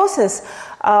crosses,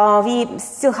 we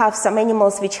still have some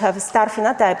animals which have a star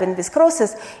phenotype in these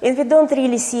crosses, and we don't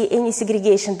really see any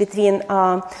segregation between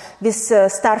this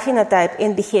star phenotype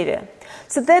and behavior.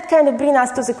 So that kind of brings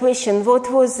us to the question,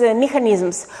 what was the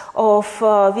mechanisms of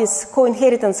this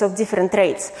co-inheritance of different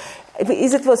traits?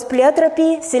 Is it was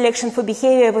pleiotropy, selection for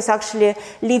behavior was actually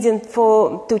leading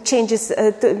to changes,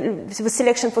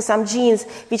 selection for some genes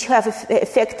which have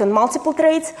effect on multiple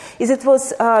traits? Is it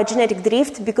was genetic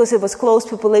drift because it was closed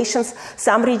populations,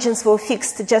 some regions were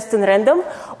fixed just in random,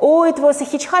 or it was a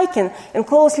hitchhiking, and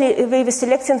closely we were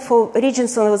selecting for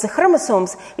regions on the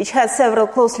chromosomes which had several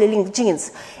closely linked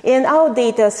genes. And our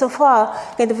data so far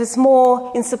kind of is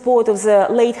more in support of the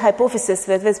late hypothesis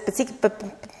that this particular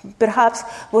perhaps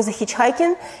was a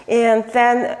hitchhiking, and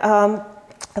then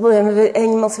when the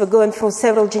animals were going through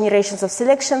several generations of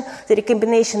selection, the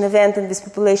recombination event in this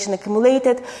population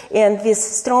accumulated, and these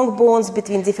strong bonds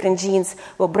between different genes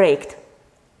were breaked.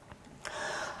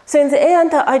 So in the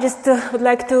end, I just would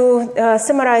like to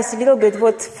summarize a little bit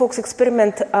what Fox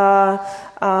experiment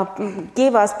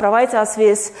provides us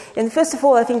with. And first of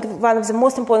all, I think one of the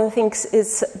most important things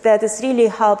is that it's really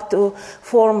helped to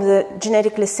form the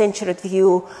genetically centered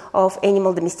view of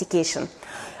animal domestication.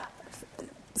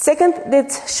 Second,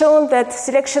 it's shown that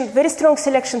selection, very strong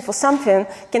selection for something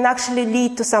can actually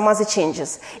lead to some other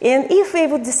changes. And if we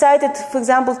would decided, for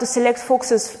example, to select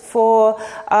foxes for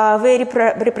very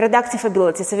reproductive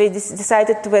abilities, so we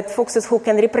decided that foxes who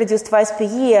can reproduce twice per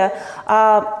year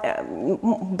are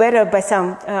better by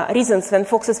some reasons than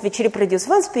foxes which reproduce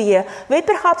once per year, we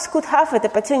perhaps could have an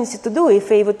opportunity to do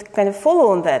if we would kind of follow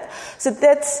on that. So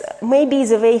that's maybe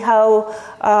the way how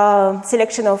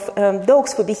selection of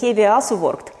dogs for behavior also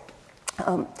worked.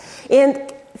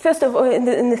 And first of all, in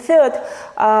the third,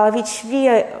 which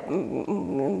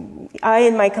I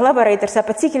and my collaborators are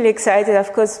particularly excited,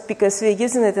 of course, because we're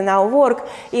using it in our work,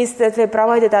 is that they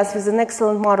provided us with an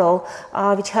excellent model,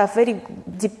 which have very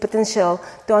deep potential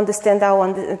to understand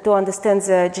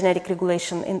the genetic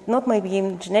regulation, and not maybe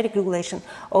even genetic regulation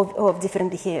of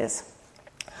different behaviors.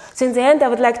 So in the end, I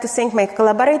would like to thank my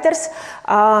collaborators.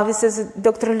 This is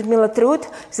Dr. Ludmila Trud.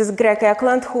 This is Greg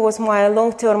Eklund, who was my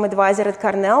long-term advisor at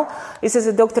Cornell. This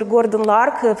is Dr. Gordon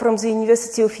Lark from the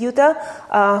University of Utah,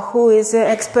 who is an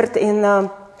expert in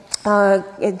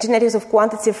genetics of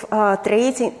quantitative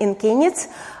traits in canids.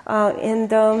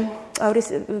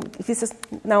 This is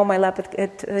now my lab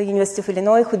at University of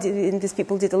Illinois, and these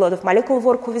people did a lot of molecular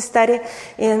work with this study.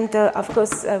 And of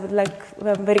course, I'm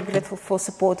very grateful for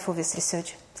support for this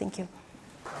research. Thank you.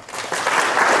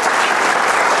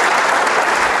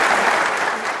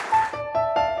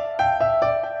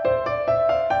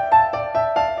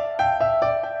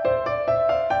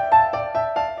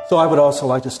 So I would also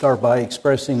like to start by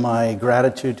expressing my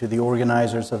gratitude to the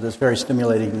organizers of this very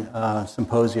stimulating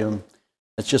symposium.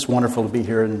 It's just wonderful to be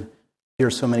here and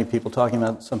hear so many people talking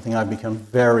about something I've become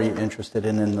very interested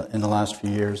in the last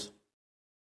few years.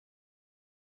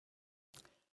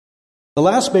 The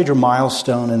last major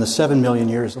milestone in the 7 million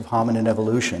years of hominin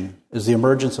evolution is the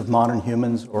emergence of modern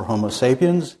humans, or Homo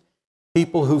sapiens,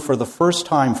 people who for the first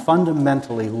time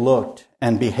fundamentally looked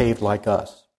and behaved like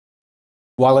us.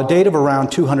 While a date of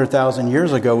around 200,000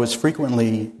 years ago was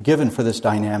frequently given for this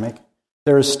dynamic,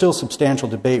 there is still substantial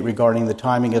debate regarding the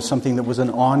timing as something that was an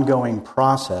ongoing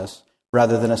process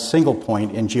rather than a single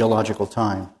point in geological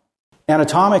time.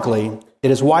 Anatomically, it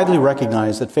is widely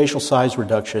recognized that facial size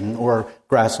reduction, or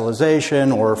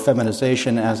gracilization, or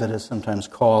feminization as it is sometimes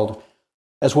called,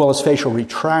 as well as facial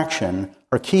retraction,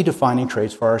 are key defining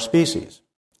traits for our species.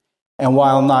 And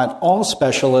while not all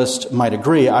specialists might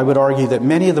agree, I would argue that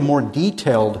many of the more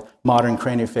detailed modern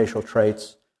craniofacial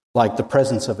traits, like the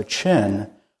presence of a chin,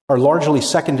 are largely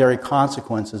secondary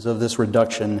consequences of this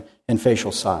reduction in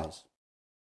facial size.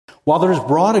 While there is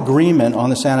broad agreement on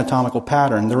this anatomical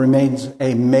pattern, there remains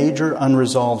a major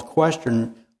unresolved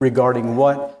question regarding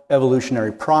what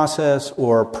evolutionary process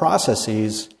or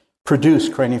processes produce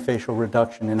craniofacial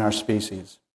reduction in our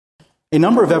species. A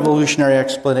number of evolutionary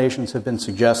explanations have been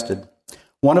suggested.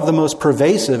 One of the most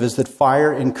pervasive is that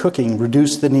fire in cooking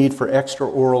reduced the need for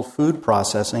extraoral food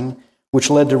processing, which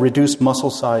led to reduced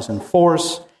muscle size and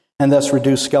force, and thus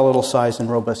reduced skeletal size and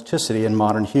robusticity in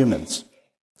modern humans.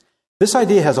 This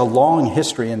idea has a long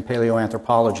history in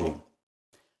paleoanthropology.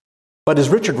 But as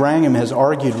Richard Wrangham has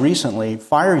argued recently,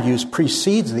 fire use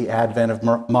precedes the advent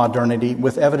of modernity,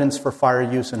 with evidence for fire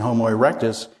use in Homo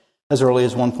erectus as early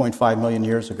as 1.5 million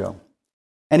years ago.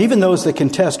 And even those that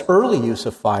contest early use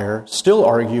of fire still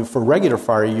argue for regular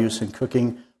fire use in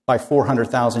cooking by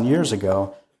 400,000 years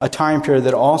ago, a time period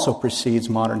that also precedes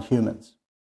modern humans.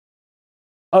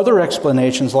 Other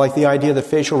explanations, like the idea that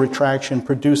facial retraction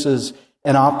produces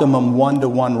an optimum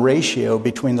 1-to-1 ratio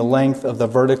between the length of the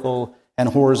vertical and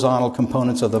horizontal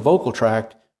components of the vocal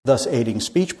tract, thus aiding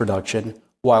speech production,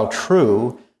 while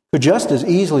true, could just as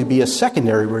easily be a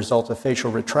secondary result of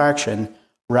facial retraction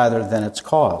rather than its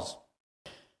cause.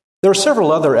 There are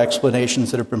several other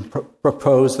explanations that have been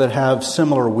proposed that have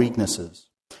similar weaknesses.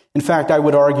 In fact, I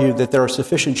would argue that there are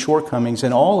sufficient shortcomings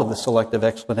in all of the selective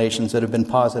explanations that have been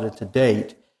posited to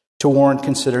date to warrant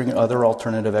considering other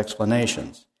alternative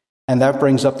explanations. And that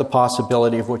brings up the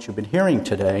possibility of what you've been hearing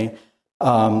today,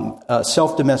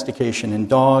 self-domestication in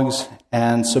dogs,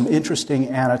 and some interesting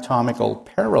anatomical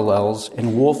parallels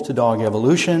in wolf-to-dog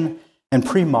evolution and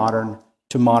pre-modern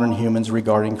to modern humans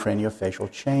regarding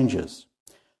craniofacial changes.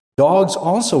 Dogs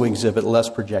also exhibit less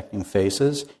projecting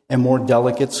faces and more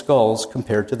delicate skulls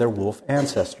compared to their wolf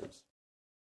ancestors.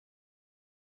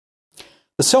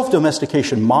 The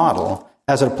self-domestication model,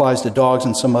 as it applies to dogs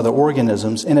and some other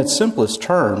organisms, in its simplest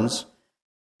terms,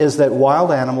 is that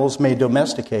wild animals may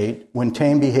domesticate when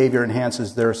tame behavior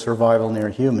enhances their survival near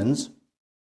humans.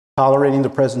 Tolerating the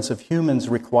presence of humans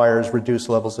requires reduced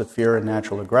levels of fear and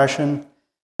natural aggression,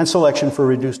 and selection for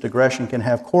reduced aggression can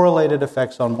have correlated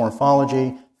effects on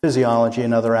morphology, physiology,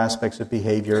 and other aspects of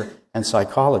behavior and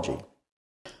psychology.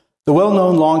 The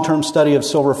well-known long-term study of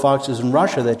silver foxes in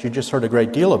Russia that you just heard a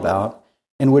great deal about,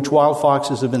 in which wild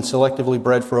foxes have been selectively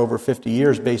bred for over 50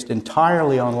 years based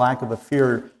entirely on lack of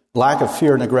fear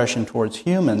and aggression towards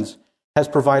humans, has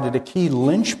provided a key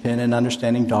linchpin in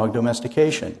understanding dog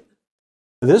domestication.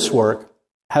 This work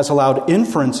has allowed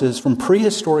inferences from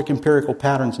prehistoric empirical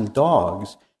patterns in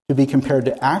dogs to be compared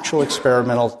to actual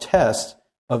experimental tests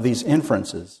of these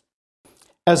inferences.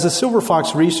 As the silver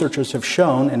fox researchers have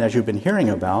shown, and as you've been hearing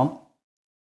about,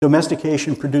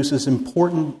 domestication produces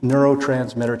important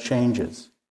neurotransmitter changes.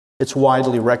 It's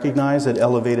widely recognized that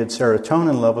elevated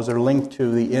serotonin levels are linked to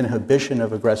the inhibition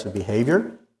of aggressive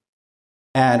behavior.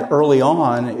 And early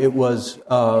on, it was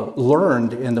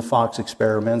learned in the fox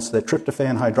experiments that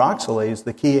tryptophan hydroxylase,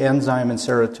 the key enzyme in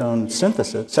serotonin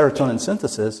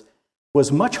synthesis,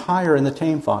 was much higher in the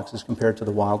tame foxes compared to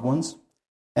the wild ones.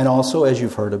 And also, as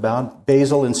you've heard about,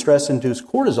 basal and stress-induced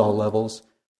cortisol levels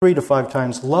 3 to 5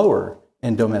 times lower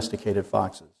in domesticated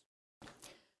foxes.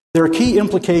 There are key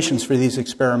implications for these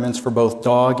experiments for both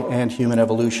dog and human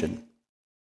evolution.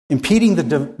 Impeding the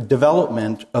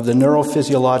development of the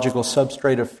neurophysiological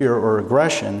substrate of fear or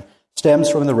aggression stems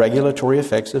from the regulatory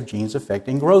effects of genes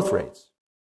affecting growth rates.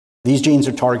 These genes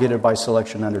are targeted by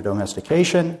selection under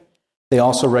domestication. They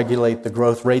also regulate the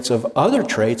growth rates of other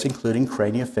traits, including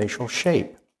craniofacial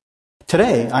shape.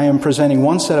 Today, I am presenting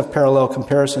one set of parallel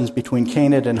comparisons between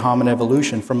canid and hominid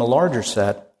evolution from a larger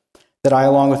set that I,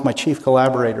 along with my chief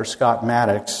collaborator, Scott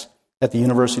Maddox, at the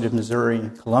University of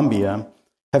Missouri, Columbia,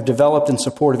 have developed in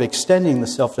support of extending the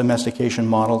self-domestication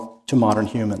model to modern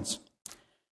humans.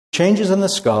 Changes in the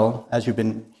skull, as you've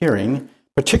been hearing,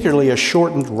 particularly a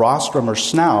shortened rostrum or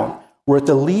snout, were at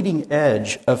the leading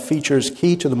edge of features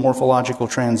key to the morphological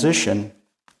transition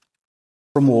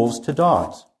from wolves to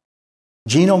dogs.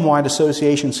 Genome-wide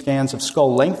association scans of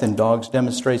skull length in dogs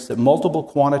demonstrates that multiple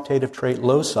quantitative trait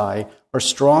loci are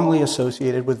strongly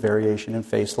associated with variation in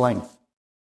face length.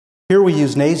 Here we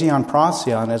use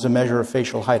nasion-procyon as a measure of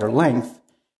facial height or length,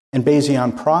 and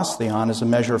basion-prostheon as a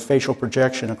measure of facial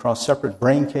projection across separate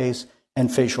brain case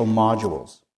and facial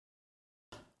modules.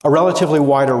 A relatively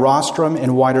wider rostrum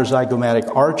and wider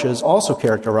zygomatic arches also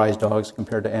characterize dogs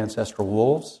compared to ancestral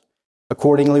wolves.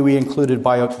 Accordingly, we included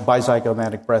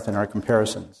bizygomatic breadth in our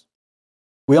comparisons.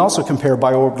 We also compare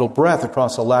biorbital breadth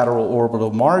across the lateral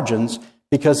orbital margins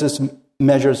because this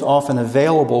measure is often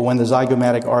available when the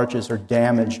zygomatic arches are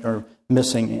damaged or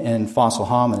missing in fossil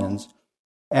hominins,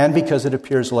 and because it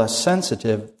appears less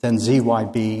sensitive than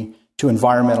ZYB to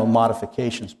environmental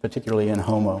modifications, particularly in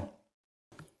Homo.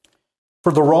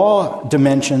 For the raw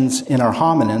dimensions in our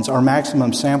hominins, our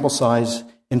maximum sample size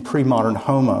in pre-modern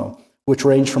Homo, which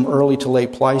range from early to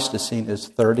late Pleistocene, is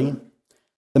 30.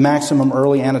 The maximum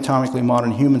early anatomically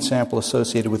modern human sample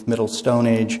associated with Middle Stone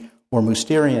Age or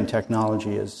Mousterian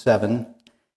technology is 7.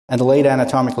 And the late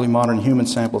anatomically modern human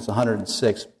sample is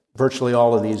 106. Virtually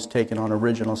all of these taken on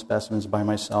original specimens by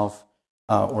myself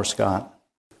or Scott.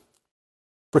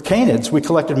 For canids, we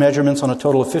collected measurements on a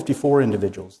total of 54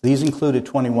 individuals. These included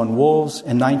 21 wolves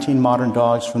and 19 modern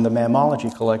dogs from the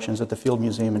mammalogy collections at the Field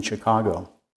Museum in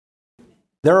Chicago.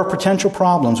 There are potential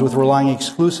problems with relying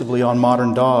exclusively on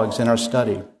modern dogs in our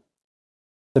study.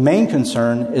 The main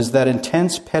concern is that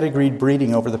intense pedigreed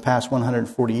breeding over the past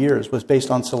 140 years was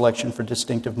based on selection for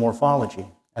distinctive morphology,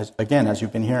 as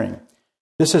you've been hearing.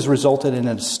 This has resulted in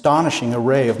an astonishing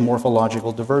array of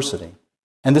morphological diversity.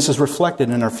 And this is reflected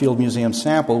in our Field Museum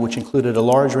sample, which included a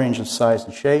large range of size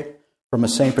and shape, from a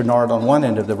St. Bernard on one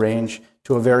end of the range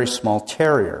to a very small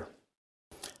terrier.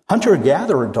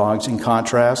 Hunter-gatherer dogs, in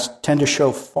contrast, tend to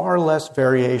show far less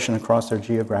variation across their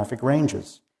geographic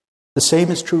ranges. The same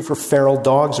is true for feral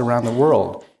dogs around the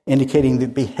world, indicating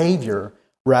that behavior,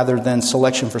 rather than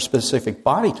selection for specific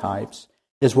body types,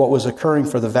 is what was occurring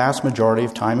for the vast majority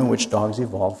of time in which dogs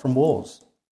evolved from wolves.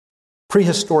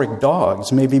 Prehistoric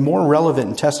dogs may be more relevant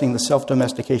in testing the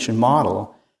self-domestication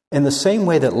model in the same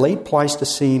way that late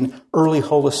Pleistocene, early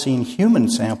Holocene human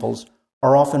samples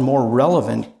are often more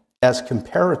relevant as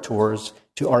comparators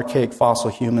to archaic fossil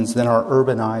humans than are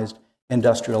urbanized,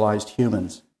 industrialized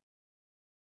humans.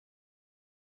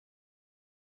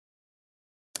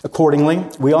 Accordingly,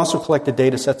 we also collected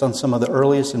data sets on some of the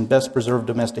earliest and best preserved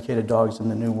domesticated dogs in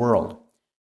the New World.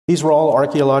 These were all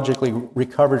archaeologically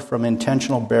recovered from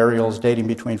intentional burials dating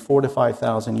between 4,000 to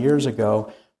 5,000 years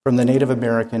ago from the Native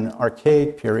American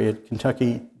Archaic period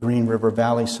Kentucky Green River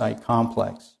Valley site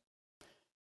complex.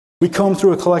 We combed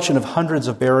through a collection of hundreds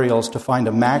of burials to find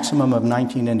a maximum of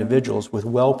 19 individuals with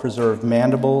well-preserved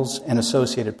mandibles and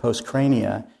associated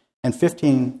postcrania, and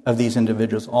 15 of these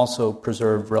individuals also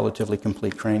preserved relatively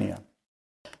complete crania.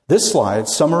 This slide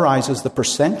summarizes the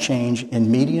percent change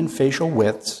in median facial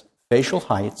widths, facial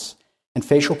heights, and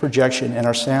facial projection in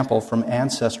our sample from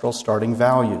ancestral starting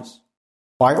values.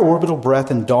 Biorbital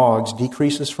breadth in dogs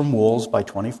decreases from wolves by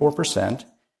 24%,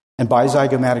 and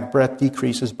bizygomatic breadth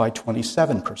decreases by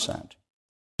 27%.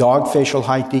 Dog facial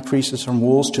height decreases from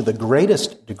wolves to the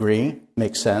greatest degree,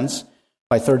 makes sense,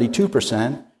 by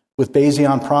 32%, with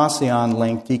Bayesian-Procyon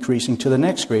length decreasing to the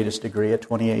next greatest degree at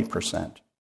 28%.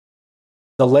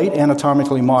 The late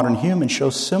anatomically modern humans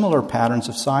show similar patterns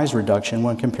of size reduction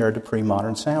when compared to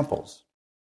pre-modern samples.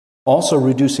 Also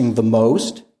reducing the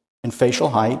most in facial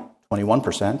height,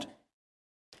 21%,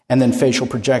 and then facial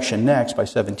projection next by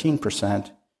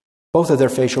 17%. Both of their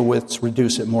facial widths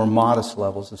reduce at more modest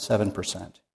levels of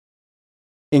 7%.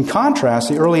 In contrast,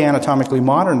 the early anatomically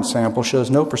modern sample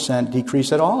shows no percent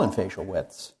decrease at all in facial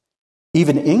widths,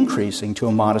 even increasing to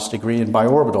a modest degree in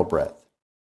biorbital breadth.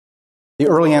 The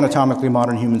early anatomically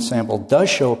modern human sample does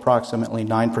show approximately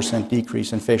 9%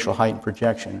 decrease in facial height and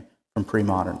projection from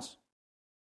pre-moderns.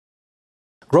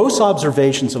 Gross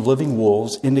observations of living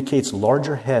wolves indicates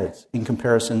larger heads in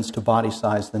comparisons to body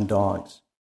size than dogs.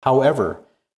 However,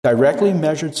 directly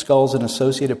measured skulls and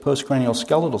associated postcranial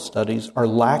skeletal studies are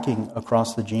lacking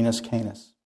across the genus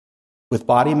Canis, with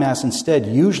body mass instead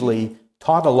usually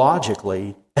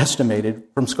tautologically estimated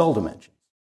from skull dimensions.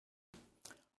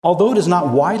 Although it is not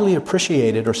widely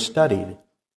appreciated or studied,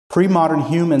 pre-modern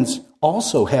humans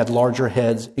also had larger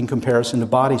heads in comparison to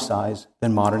body size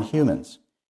than modern humans.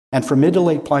 And for mid to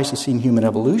late Pleistocene human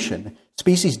evolution,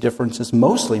 species differences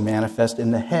mostly manifest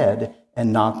in the head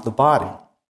and not the body.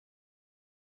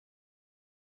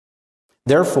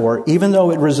 Therefore, even though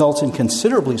it results in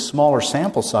considerably smaller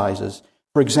sample sizes,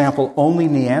 for example, only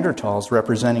Neanderthals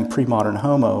representing pre-modern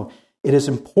Homo, it is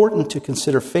important to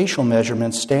consider facial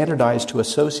measurements standardized to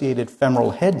associated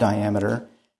femoral head diameter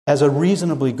as a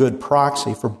reasonably good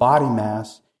proxy for body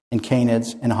mass in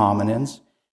canids and hominins,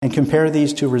 and compare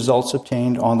these to results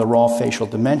obtained on the raw facial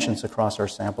dimensions across our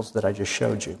samples that I just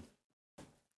showed you.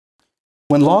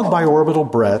 When log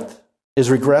biorbital breadth is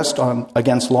regressed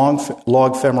against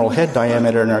log femoral head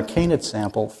diameter in our canid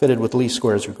sample fitted with least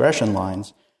squares regression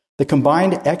lines, the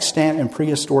combined extant and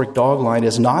prehistoric dog line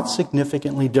is not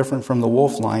significantly different from the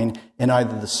wolf line in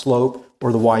either the slope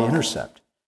or the y-intercept.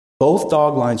 Both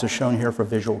dog lines are shown here for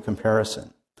visual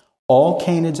comparison. All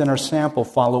canids in our sample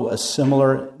follow a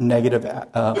similar negative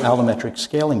allometric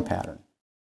scaling pattern.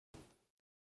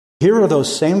 Here are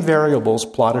those same variables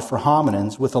plotted for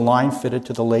hominins with a line fitted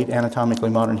to the late anatomically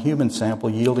modern human sample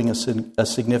yielding a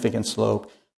significant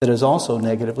slope that is also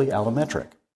negatively allometric.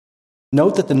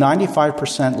 Note that the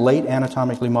 95% late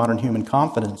anatomically modern human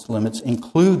confidence limits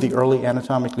include the early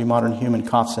anatomically modern human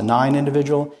Kofsinine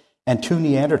individual and two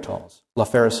Neanderthals,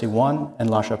 LaFerrici 1 and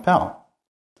La Chapelle.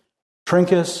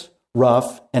 Trinkus,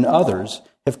 Ruff, and others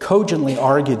have cogently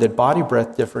argued that body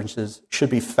breadth differences should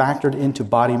be factored into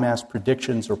body mass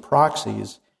predictions or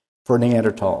proxies for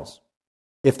Neanderthals.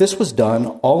 If this was done,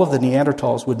 all of the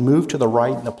Neanderthals would move to the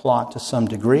right in the plot to some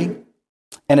degree,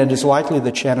 and it is likely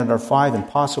that Chanadar 5 and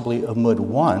possibly Amud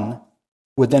 1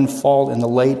 would then fall in the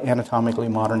late anatomically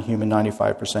modern human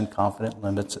 95%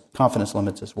 confidence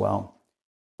limits as well.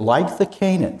 Like the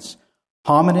canids,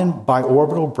 hominin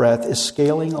biorbital breadth is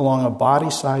scaling along a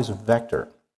body size vector.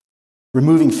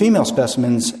 Removing female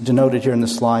specimens denoted here in the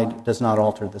slide does not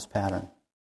alter this pattern.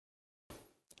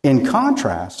 In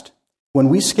contrast, when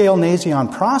we scale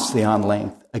Nasion-Procyon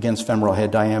length against femoral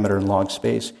head diameter in log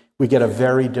space, we get a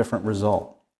very different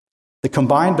result. The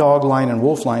combined dog line and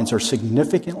wolf lines are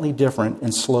significantly different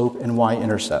in slope and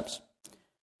y-intercepts.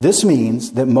 This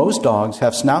means that most dogs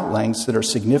have snout lengths that are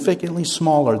significantly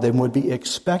smaller than would be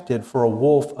expected for a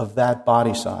wolf of that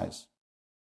body size.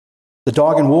 The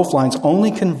dog and wolf lines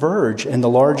only converge in the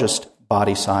largest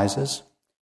body sizes.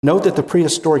 Note that the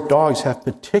prehistoric dogs have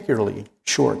particularly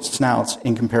short snouts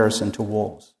in comparison to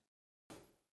wolves.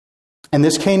 And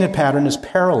this canid pattern is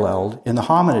paralleled in the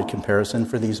hominid comparison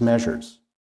for these measures.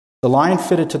 The line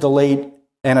fitted to the late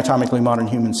anatomically modern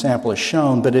human sample is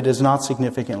shown, but it is not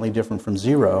significantly different from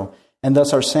zero, and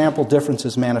thus our sample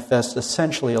differences manifest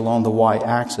essentially along the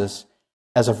y-axis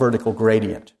as a vertical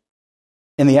gradient.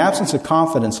 In the absence of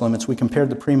confidence limits, we compared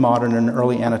the pre-modern and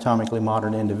early anatomically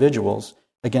modern individuals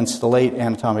against the late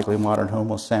anatomically modern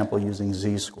Homo sample using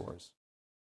z-scores.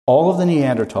 All of the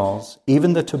Neanderthals,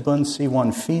 even the Tabun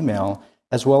C1 female,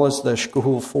 as well as the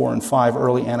Shkuhul 4 and 5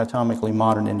 early anatomically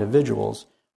modern individuals,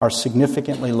 are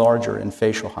significantly larger in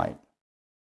facial height.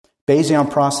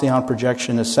 Bayesian-Procyon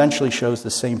projection essentially shows the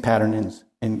same pattern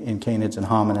in canids and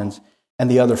hominins, and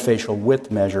the other facial width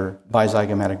measure,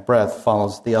 bizygomatic breadth,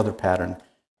 follows the other pattern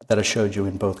that I showed you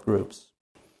in both groups.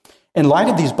 In light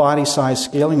of these body size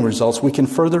scaling results, we can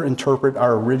further interpret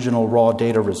our original raw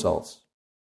data results.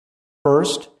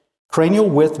 First, cranial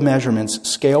width measurements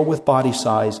scale with body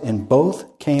size in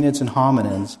both canids and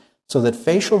hominins so that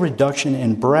facial reduction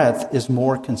in breadth is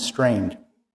more constrained.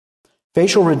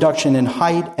 Facial reduction in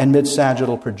height and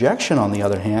mid-sagittal projection, on the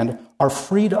other hand, are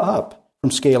freed up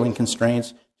from scaling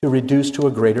constraints to reduce to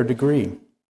a greater degree.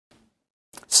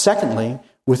 Secondly,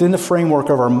 within the framework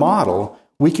of our model,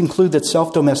 we conclude that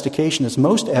self-domestication is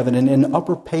most evident in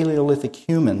Upper Paleolithic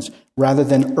humans rather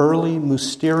than early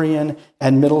Mousterian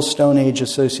and Middle Stone Age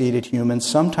associated humans,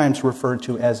 sometimes referred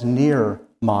to as near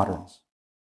moderns.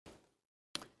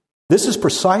 This is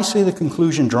precisely the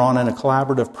conclusion drawn in a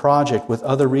collaborative project with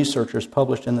other researchers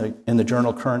published in the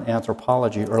journal Current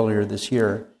Anthropology earlier this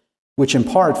year, which in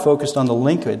part focused on the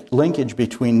linkage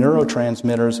between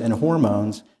neurotransmitters and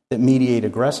hormones that mediate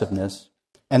aggressiveness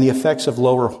and the effects of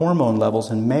lower hormone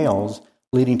levels in males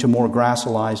leading to more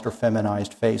gracilized or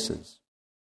feminized faces.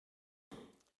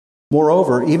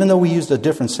 Moreover, even though we used a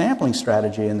different sampling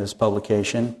strategy in this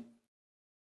publication,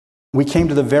 we came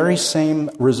to the very same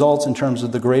results in terms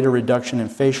of the greater reduction in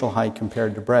facial height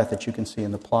compared to breadth that you can see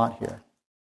in the plot here.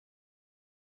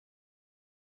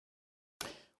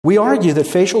 We argue that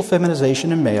facial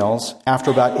feminization in males,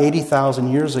 after about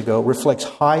 80,000 years ago, reflects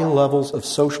high levels of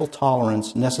social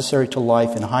tolerance necessary to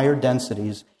life in higher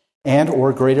densities and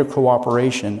or greater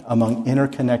cooperation among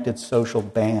interconnected social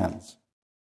bands.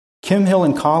 Kim Hill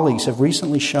and colleagues have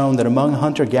recently shown that among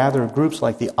hunter-gatherer groups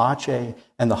like the Ache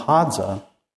and the Hadza,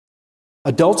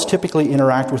 adults typically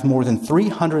interact with more than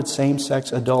 300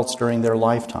 same-sex adults during their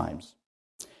lifetimes.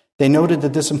 They noted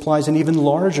that this implies an even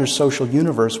larger social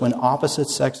universe when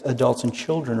opposite-sex adults and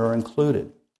children are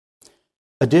included.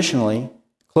 Additionally,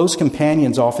 close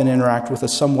companions often interact with a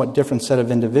somewhat different set of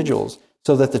individuals,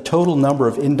 so that the total number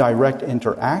of indirect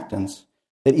interactants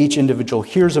that each individual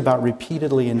hears about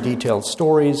repeatedly in detailed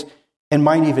stories and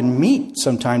might even meet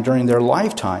sometime during their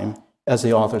lifetime, as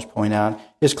the authors point out,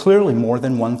 is clearly more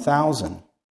than 1,000.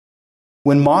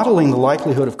 When modeling the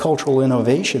likelihood of cultural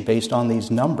innovation based on these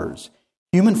numbers,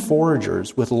 human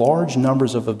foragers with large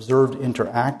numbers of observed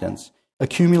interactants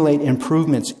accumulate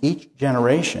improvements each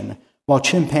generation, while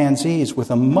chimpanzees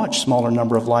with a much smaller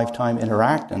number of lifetime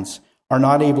interactants are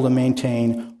not able to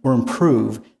maintain or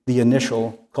improve the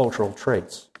initial cultural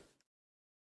traits.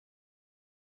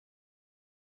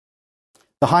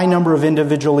 The high number of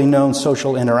individually known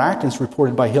social interactants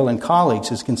reported by Hill and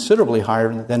colleagues is considerably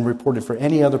higher than reported for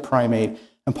any other primate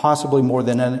and possibly more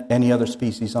than any other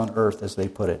species on Earth, as they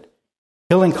put it.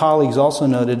 Hill and colleagues also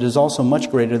noted it is also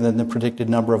much greater than the predicted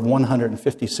number of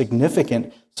 150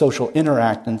 significant social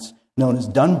interactants known as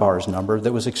Dunbar's number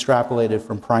that was extrapolated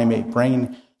from primate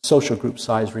brain social group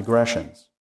size regressions.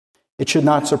 It should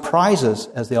not surprise us,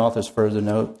 as the authors further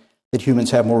note, that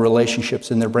humans have more relationships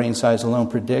than their brain size alone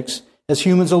predicts, as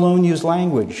humans alone use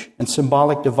language and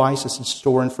symbolic devices to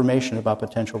store information about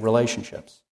potential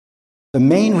relationships. The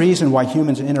main reason why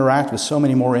humans interact with so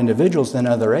many more individuals than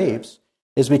other apes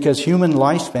is because human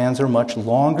lifespans are much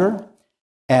longer,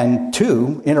 and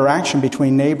two, interaction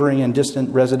between neighboring and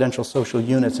distant residential social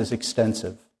units is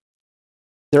extensive.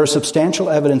 There is substantial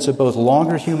evidence of both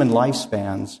longer human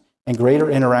lifespans and greater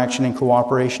interaction and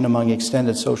cooperation among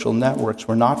extended social networks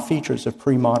were not features of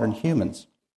pre-modern humans.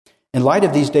 In light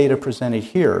of these data presented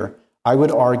here, I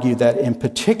would argue that in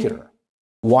particular,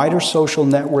 wider social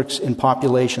networks in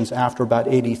populations after about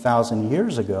 80,000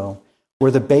 years ago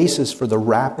were the basis for the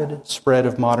rapid spread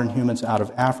of modern humans out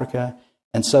of Africa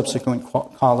and subsequent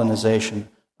colonization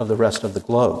of the rest of the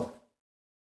globe.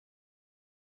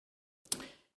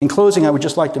 In closing, I would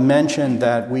just like to mention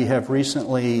that we have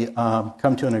recently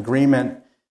come to an agreement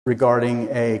regarding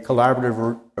a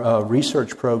collaborative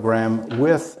research program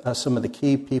with some of the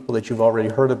key people that you've already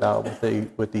heard about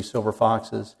with the silver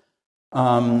foxes.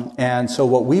 And so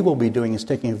what we will be doing is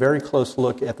taking a very close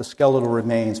look at the skeletal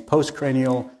remains,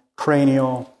 postcranial,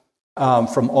 cranial,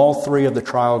 from all three of the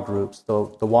trial groups,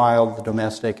 the wild, the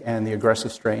domestic, and the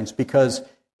aggressive strains, because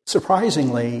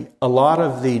surprisingly, a lot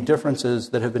of the differences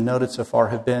that have been noted so far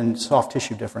have been soft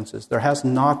tissue differences. There has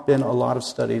not been a lot of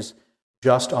studies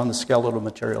just on the skeletal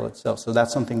material itself. So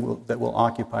that's something that will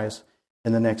occupy us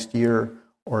in the next year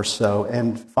or so.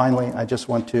 And finally, I just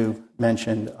want to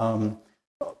mention a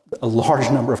large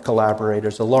number of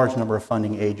collaborators, a large number of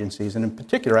funding agencies. And in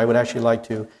particular, I would actually like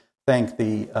to thank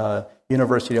the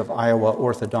University of Iowa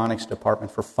Orthodontics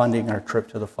Department for funding our trip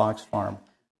to the fox farm.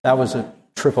 That was a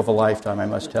trip of a lifetime, I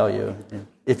must tell you.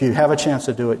 If you have a chance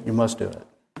to do it, you must do it.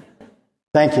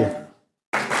 Thank you.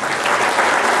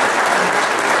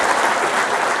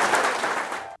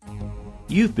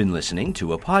 You've been listening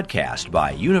to a podcast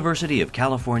by University of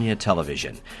California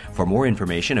Television. For more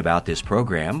information about this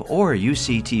program or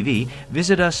UCTV,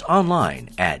 visit us online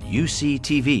at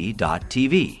uctv.tv.